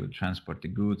able to transport the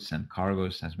goods and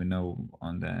cargoes, as we know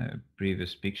on the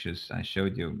previous pictures I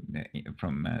showed you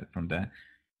from the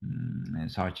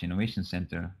Sarch Innovation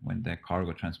Center. When the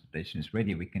cargo transportation is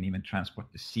ready, we can even transport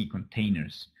the sea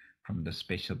containers from the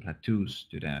special plateaus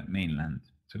to the mainland.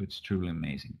 So it's truly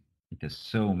amazing. It has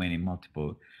so many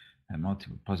multiple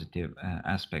positive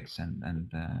aspects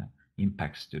and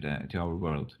impacts to our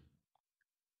world.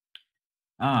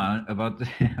 About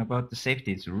the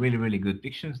safety, it's really good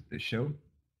pictures to show,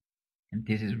 and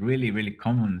this is really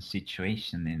common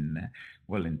situation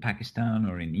in Pakistan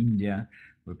or in India,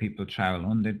 where people travel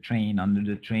on the train, under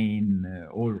the train,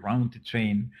 all around the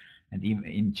train. And even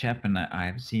in Japan, I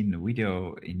have seen a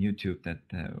video in YouTube that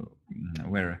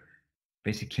where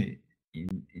basically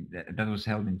that was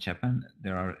held in Japan.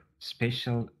 There are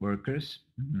special workers,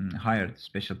 hired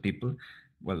special people,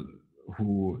 well,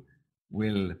 who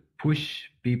will push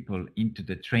people into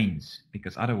the trains,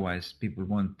 because otherwise people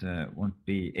won't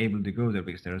be able to go there,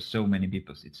 because there are so many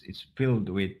people. It's filled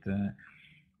with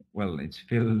it's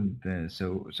filled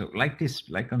so like this,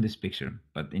 like on this picture.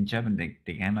 But in Japan,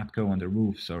 they cannot go on the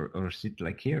roofs or sit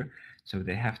like here, so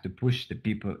they have to push the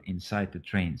people inside the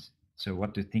trains. So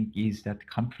what do you think, is that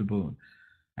comfortable?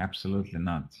 Absolutely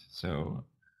not. So,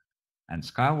 and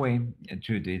SkyWay,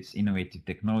 through its innovative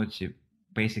technology,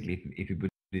 basically, if you put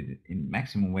it in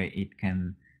maximum way, it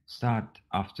can start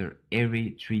after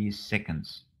every 3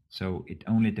 seconds. So it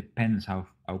only depends how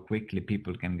quickly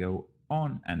people can go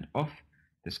on and off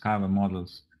the SkyWay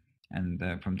models, and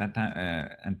from that time,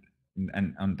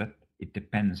 and on that, it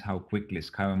depends how quickly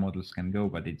SkyWay models can go,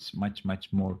 but it's much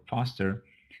more faster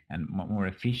and more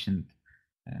efficient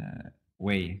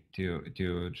way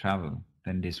to travel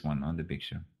than this one on the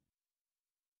picture.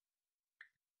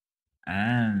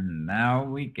 And now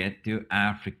we get to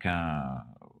Africa.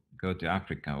 Go to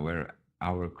Africa, where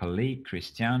our colleague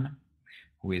Christian,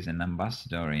 who is an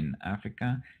ambassador in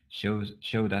Africa,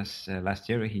 showed us last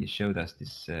year. He showed us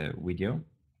this video,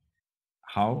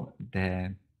 how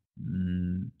the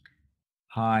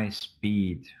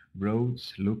high-speed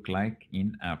roads look like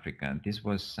in Africa. This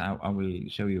was how I will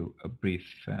show you a brief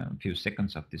few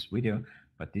seconds of this video,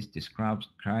 but this describes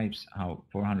how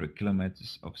 400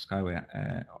 kilometers of SkyWay,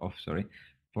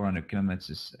 400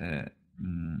 kilometers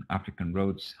African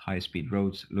roads, high-speed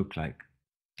roads look like.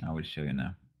 I will show you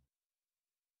now.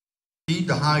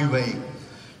 The highway.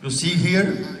 You see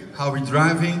here how we're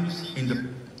driving in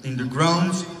the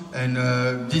grounds, and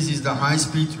this is the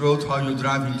high-speed road. How you're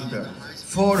driving to there,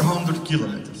 400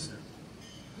 kilometers.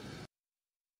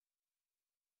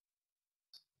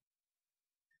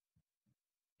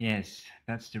 Yes,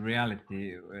 that's the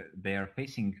reality they are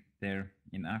facing there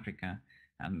in Africa,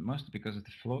 and mostly because of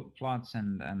the floods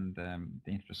and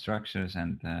the infrastructures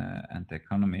and the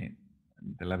economy,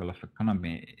 the level of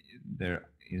economy. There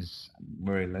is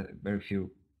very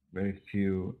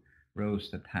few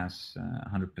roads that has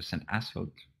 100%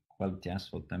 asphalt, quality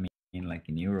asphalt. I mean, like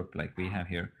in Europe, like we have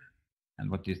here. And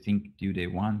what do you think? Do they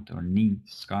want or need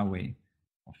SkyWay?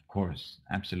 Of course,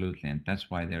 absolutely, and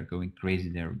that's why they're going crazy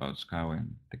there about SkyWay.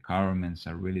 The governments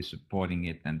are really supporting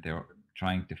it, and they're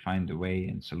trying to find a way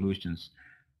and solutions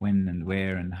when and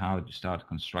where and how to start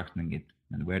constructing it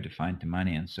and where to find the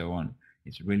money and so on.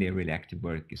 It's really active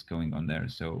work is going on there.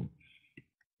 So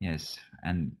yes,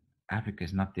 and Africa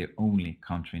is not the only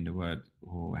country in the world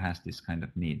who has this kind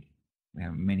of need. We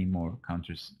have many more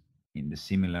countries in the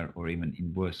similar or even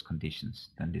in worse conditions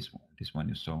than this one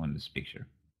you saw on this picture.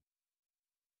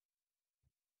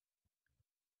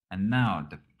 And now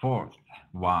the fourth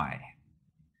why,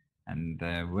 and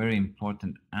the very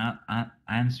important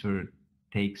answer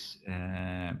takes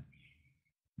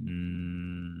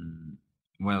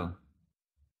well,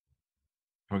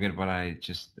 forget what I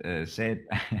just said,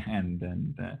 and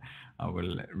I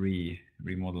will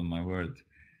remodel my word,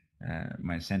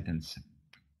 my sentence.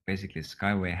 Basically,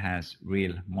 SkyWay has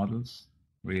real models,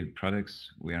 real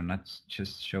products. We are not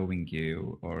just showing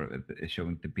you or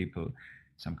showing the people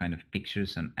some kind of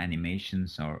pictures and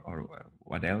animations or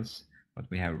what else, but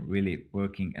we have really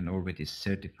working and already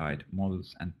certified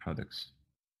models and products.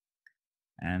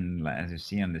 And as you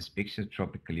see on this picture,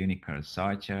 tropical unicorn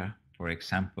Sacha, for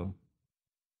example.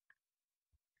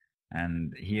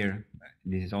 And here,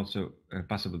 this is also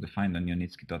possible to find on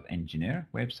unitsky.engineer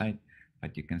website,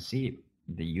 but you can see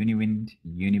the Uniwind,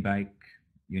 Unibike,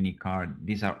 Unicar.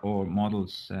 These are all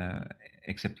models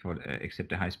except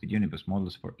the high-speed Unibus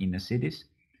models for inner cities.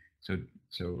 So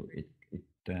it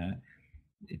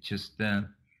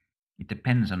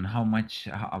depends on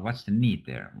what's the need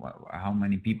there, how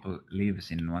many people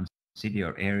lives in one city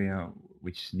or area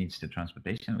which needs the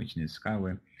transportation, which needs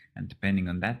SkyWay, and depending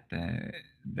on that,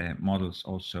 the models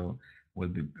also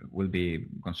will be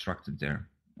constructed there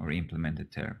or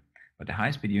implemented there. But the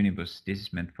high-speed Unibus, this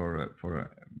is meant for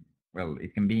well,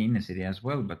 it can be in a city as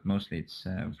well, but mostly it's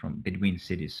from between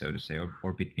cities, so to say,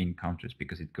 or between countries,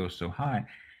 because it goes so high.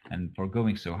 And for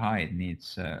going so high, it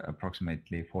needs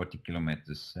approximately 40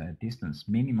 kilometers distance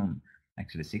minimum,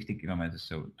 actually 60 kilometers,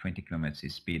 so 20 kilometers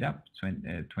is speed up,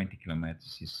 20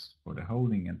 kilometers is for the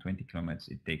holding, and 20 kilometers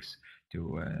it takes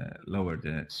to lower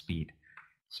the speed.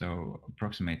 So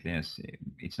approximately, yes,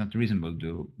 it's not reasonable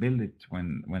to build it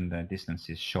when the distance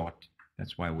is short.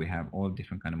 That's why we have all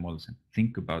different kind of models. And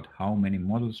think about how many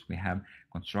models we have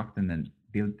constructed and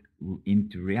built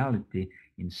into reality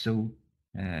in so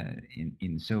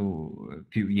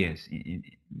few years.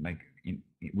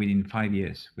 Within 5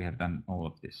 years, we have done all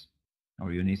of this.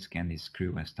 Our Unitsky and his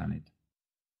crew has done it.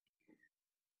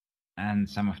 And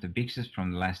some of the pictures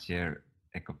from last year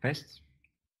EcoFest.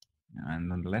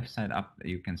 And on the left side up,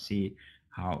 you can see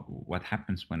what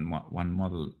happens when one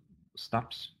model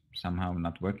stops, somehow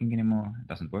not working anymore,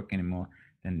 doesn't work anymore.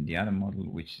 Then the other model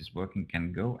which is working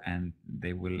can go, and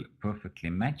they will perfectly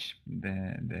match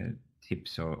the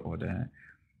tips or the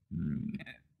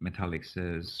metallic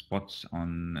spots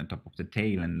on top of the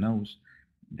tail and nose.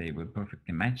 They will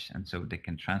perfectly match, and so they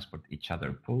can transport each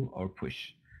other, pull or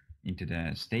push into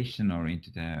the station or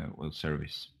into the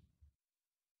service.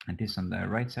 And this on the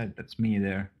right side, that's me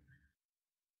there,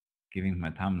 giving my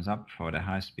thumbs up for the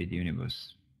high-speed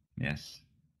Unibus. Yes,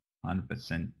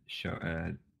 100%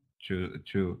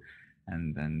 true.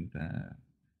 And the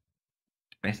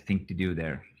best thing to do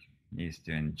there is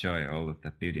to enjoy all of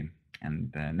that beauty.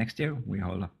 And next year we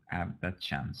all have that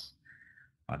chance.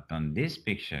 But on this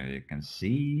picture you can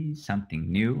see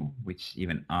something new, which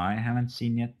even I haven't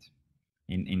seen yet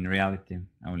in reality,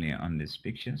 only on these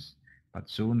pictures. But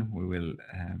soon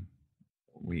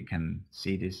we can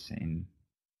see this in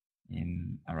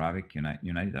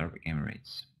United Arab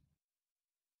Emirates.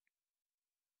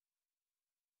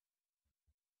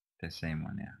 The same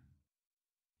one, yeah.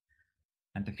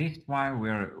 And the fifth why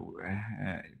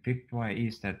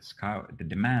is that the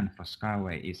demand for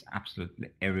SkyWay is absolutely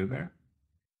everywhere.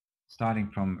 Starting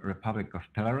from Republic of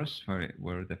Belarus,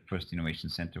 where the first innovation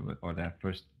center or the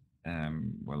first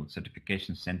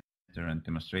certification center and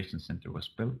demonstration center was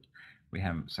built. We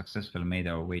have successfully made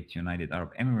our way to United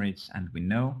Arab Emirates, and we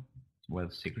know, well,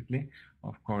 secretly,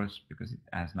 of course, because it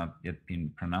has not yet been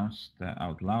pronounced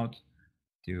out loud,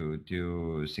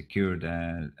 to secure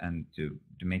and to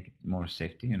make it more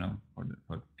safety,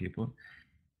 for people.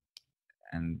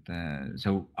 And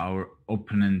so our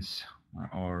opponents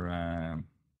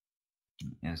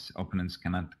opponents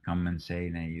cannot come and say,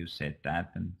 "No, you said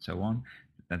that," and so on.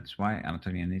 That's why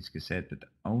Anatoly Yanitsky said that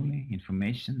only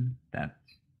information that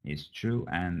is true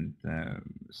and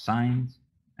signed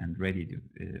and ready to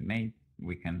made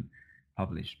we can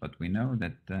publish. But we know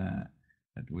that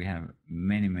we have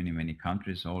many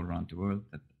countries all around the world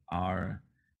that are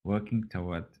working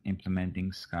toward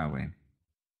implementing SkyWay.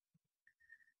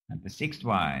 And the sixth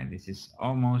why,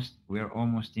 we're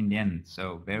almost in the end,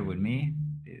 so bear with me,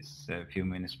 there's a few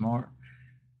minutes more.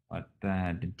 But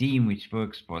the team which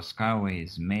works for SkyWay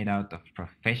is made out of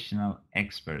professional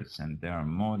experts, and there are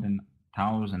more than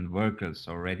 1,000 workers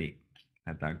already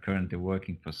that are currently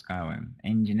working for SkyWay.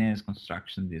 Engineers,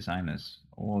 construction designers,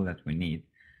 all that we need.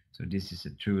 So this is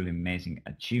a truly amazing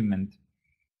achievement,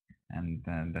 and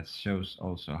that shows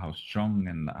also how strong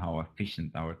and how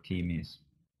efficient our team is.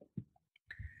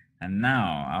 And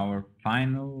now our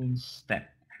final step.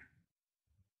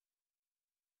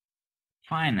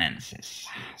 Finances.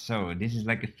 So this is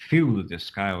like a fuel to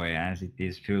SkyWay, as it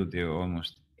is fuel to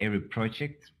almost every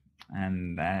project.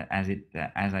 And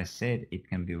as I said, it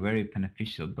can be very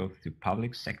beneficial both to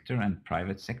public sector and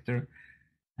private sector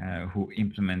who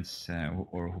implements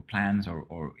or who plans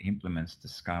or implements the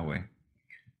SkyWay.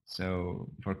 So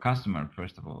for customer,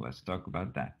 first of all, let's talk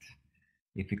about that.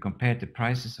 If we compare the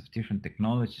prices of different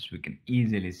technologies, we can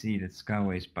easily see that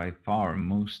SkyWay is by far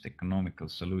most economical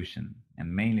solution,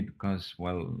 and mainly because,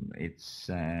 well, it's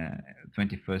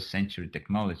 21st century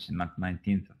technology, not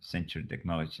 19th century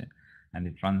technology, and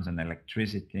it runs on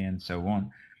electricity and so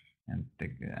on. And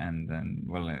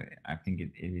I think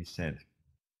it is said.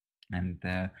 And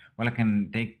I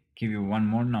can give you one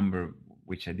more number,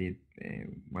 which I did.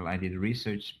 I did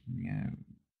research.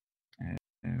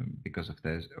 Because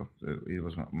it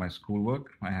was my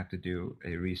schoolwork, I have to do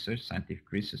a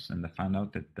scientific research, and I found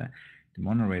out that the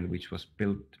monorail, which was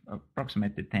built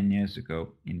approximately 10 years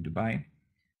ago in Dubai,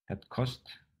 that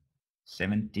cost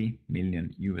 $70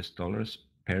 million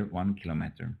per 1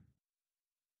 kilometer.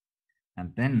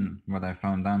 And then what I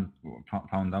found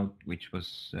out, which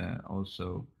was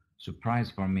also surprise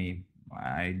for me,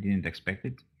 I didn't expect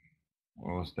it,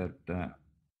 was that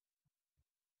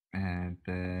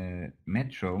the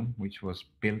metro, which was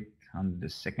built on the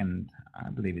Second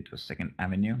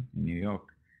Avenue in New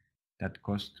York, that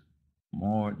cost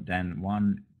more than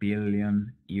 $1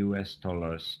 billion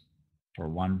for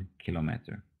 1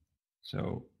 kilometer.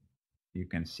 So you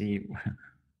can see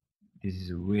this is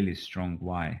a really strong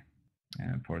why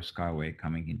for SkyWay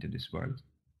coming into this world.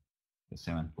 The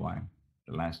seventh why,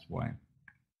 the last why.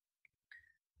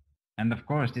 And of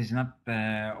course, this is not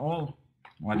all.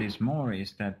 What is more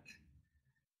is that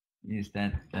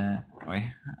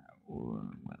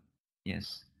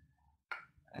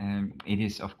it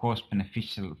is of course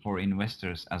beneficial for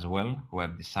investors as well, who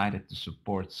have decided to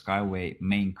support SkyWay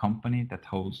main company that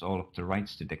holds all of the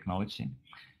rights to technology.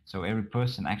 So every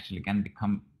person actually can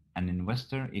become an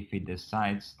investor if he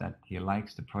decides that he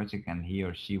likes the project and he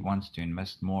or she wants to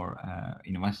invest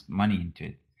money into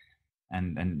it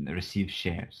and receive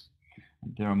shares.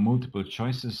 There are multiple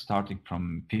choices, starting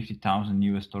from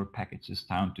 $50,000 packages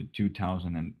down to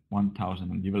 2,000 and 1,000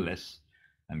 and even less.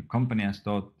 And company has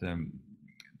taught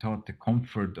the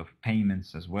comfort of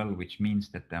payments as well, which means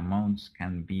that the amounts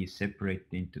can be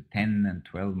separated into 10 and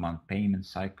 12-month payment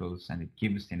cycles, and it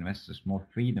gives the investors more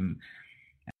freedom.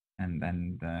 And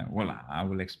I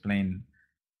will explain.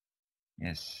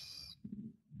 Yes,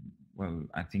 well,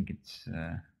 I think it's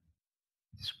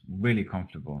really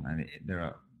comfortable, and there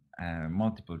are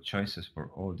multiple choices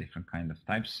for all different kind of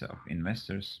types of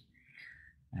investors,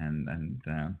 and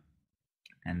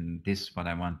this is what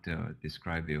I want to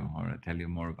describe you or tell you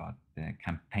more about the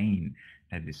campaign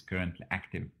that is currently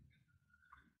active.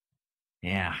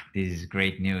 Yeah, this is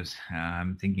great news.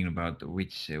 I'm thinking about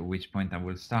which point I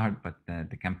will start, but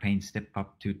the campaign Step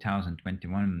Up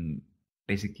 2021,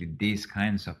 basically these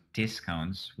kinds of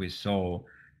discounts we saw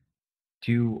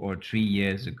 2 or 3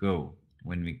 years ago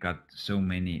when we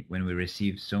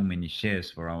received so many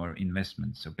shares for our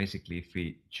investments. So basically, if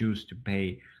we choose to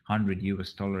pay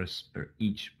 $100 per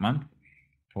each month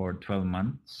for 12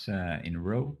 months in a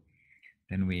row,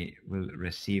 then we will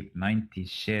receive 90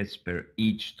 shares per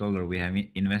each dollar we have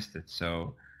invested.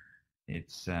 So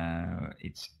it's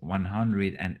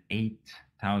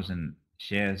 108,000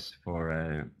 shares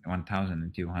for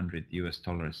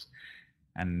 $1,200.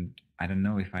 And I don't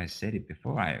know if I said it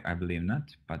before, I believe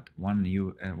not, but one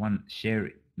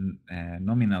share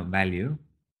nominal value,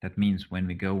 that means when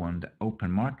we go on the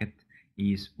open market,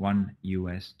 is $1.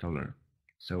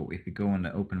 So if we go on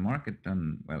the open market,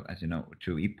 well, as you know,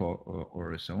 through IPO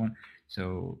or so on,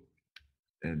 so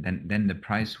then the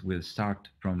price will start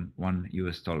from $1,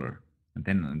 and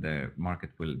then the market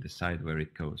will decide where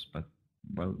it goes. But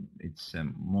well, it's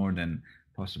more than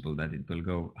possible that it will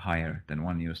go higher than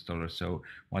 $1. So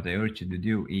what I urge you to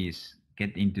do is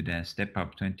get into the Step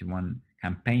Up 21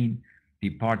 campaign, be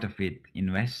part of it,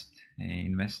 invest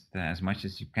as much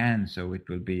as you can. So it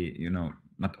will be,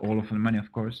 not all of the money,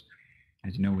 of course.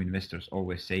 As you know, investors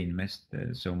always say invest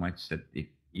so much that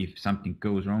if something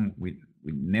goes wrong, we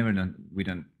never know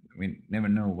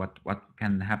what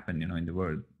can happen, in the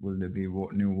world. Will there be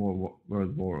new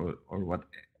world war or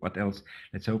what else?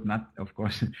 Let's hope not, of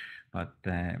course. But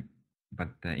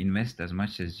invest as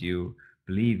much as you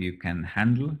believe you can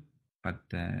handle. But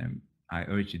I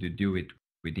urge you to do it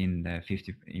within the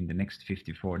next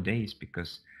 54 days,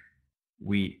 because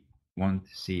we won't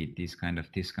see these kind of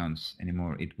discounts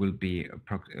anymore. It will be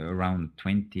around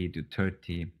 20 to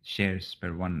 30 shares per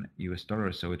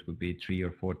 $1, so it will be 3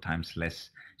 or 4 times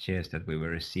less shares that we will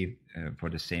receive for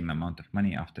the same amount of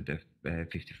money after the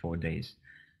 54 days.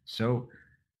 So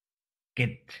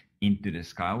get into the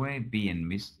SkyWay, be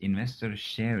an investor,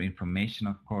 share information,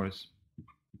 of course,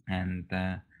 and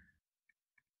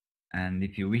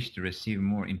if you wish to receive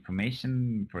more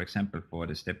information, for example, for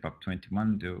the Step Up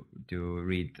 21, to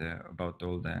read about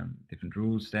all the different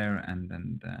rules there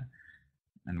and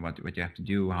what you have to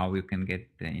do, how you can get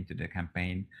into the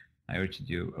campaign, I urge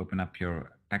you to open up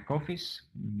your back office,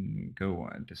 go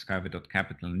to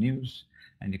skyway.capital news,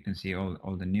 and you can see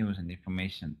all the news and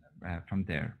information from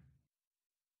there.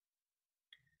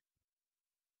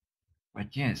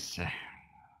 But yes,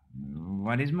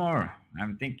 what is more?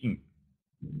 I'm thinking,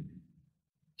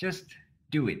 just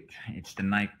do it. It's the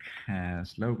Nike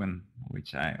slogan,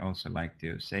 which I also like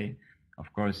to say.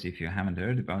 Of course, if you haven't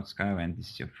heard about SkyWay and this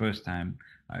is your first time,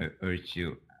 I urge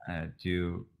you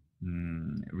to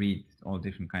read all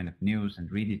different kind of news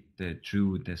and read it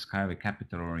through the SkyWay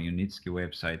Capital or Unitsky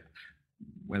website.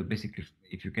 Well, basically,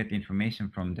 if you get information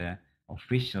from the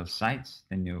official sites,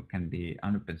 then you can be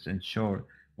 100% sure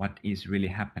what is really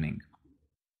happening.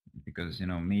 Because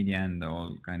media and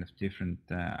all kind of different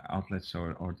outlets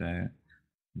or the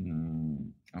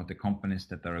companies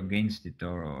that are against it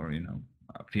or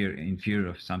in fear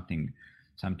of something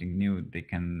new, they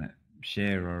can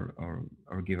share or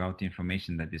give out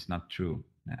information that is not true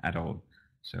at all.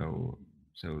 So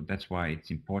that's why it's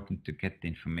important to get the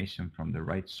information from the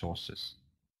right sources.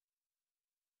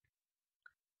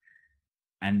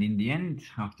 And in the end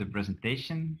of the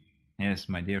presentation, yes,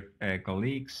 my dear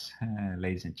colleagues,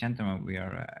 ladies and gentlemen, we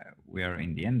are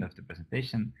in the end of the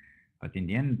presentation. But in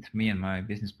the end, me and my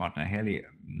business partner Heli,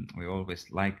 we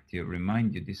always like to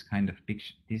remind you this kind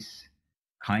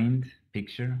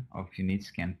picture of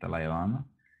Unitsky and Dalai Lama,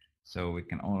 so we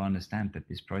can all understand that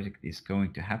this project is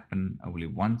going to happen only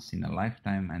once in a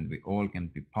lifetime, and we all can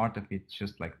be part of it.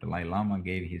 Just like Dalai Lama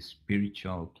gave his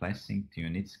spiritual blessing to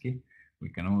Unitsky, we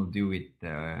can all do it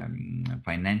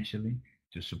financially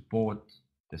to support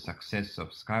the success of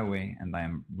SkyWay. And I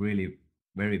am really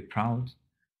very proud,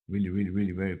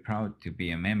 really very proud to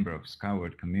be a member of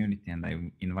SkyWay community, and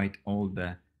I invite all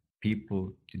the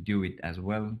people to do it as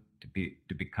well, to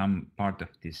become part of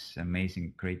this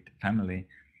amazing great family,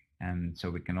 and so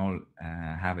we can all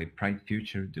have a bright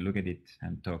future to look at it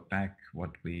and talk back what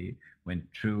we went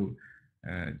through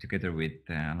together with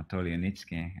Anatoly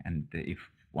Unitsky. And if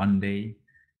one day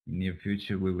in near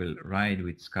future we will ride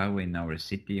with SkyWay in our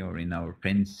city or in our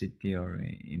friend's city or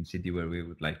in city where we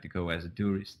would like to go as a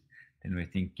tourist, then we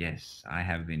think, yes, I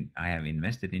have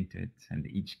invested into it, and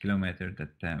each kilometer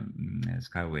that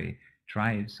SkyWay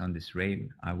drives on this rail,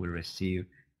 I will receive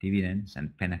dividends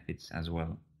and benefits as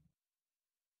well.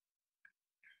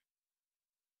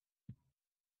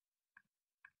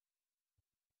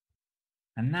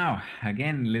 And now,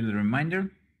 again, a little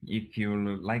reminder, if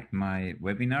you liked my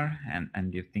webinar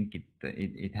and you think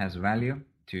it has value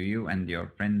to you and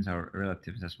your friends or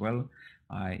relatives as well,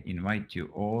 I invite you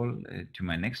all to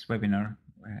my next webinar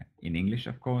in English,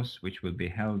 of course, which will be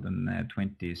held on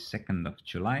 22nd of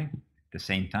July, the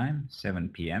same time, 7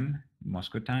 p.m.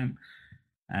 Moscow time.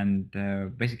 And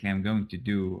basically, I'm going to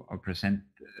do or present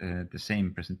the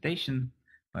same presentation,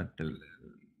 but a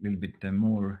little bit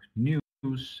more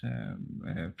news,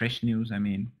 fresh news, I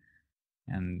mean.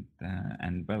 And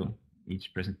well,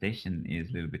 each presentation is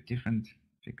a little bit different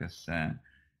because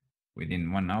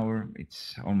within 1 hour,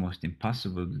 it's almost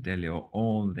impossible to tell you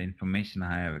all the information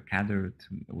I have gathered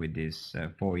with these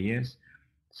 4 years.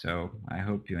 So I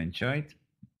hope you enjoyed,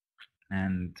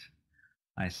 and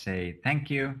I say thank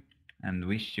you and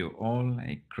wish you all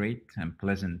a great and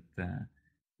pleasant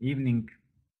evening,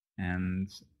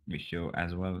 and wish you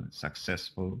as well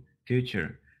successful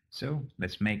future. So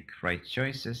let's make right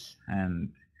choices and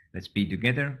let's be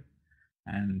together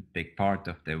and take part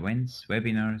of the events,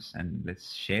 webinars, and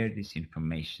let's share this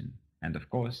information. And of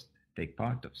course, take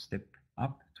part of Step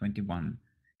Up 21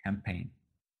 campaign.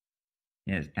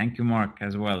 Yes, thank you, Mark,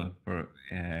 as well for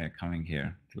coming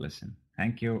here to listen.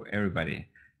 Thank you, everybody,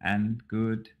 and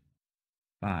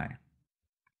goodbye.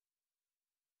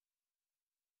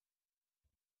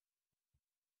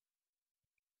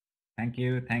 Thank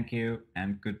you,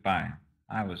 and goodbye.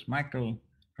 I was Michael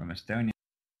from Estonia.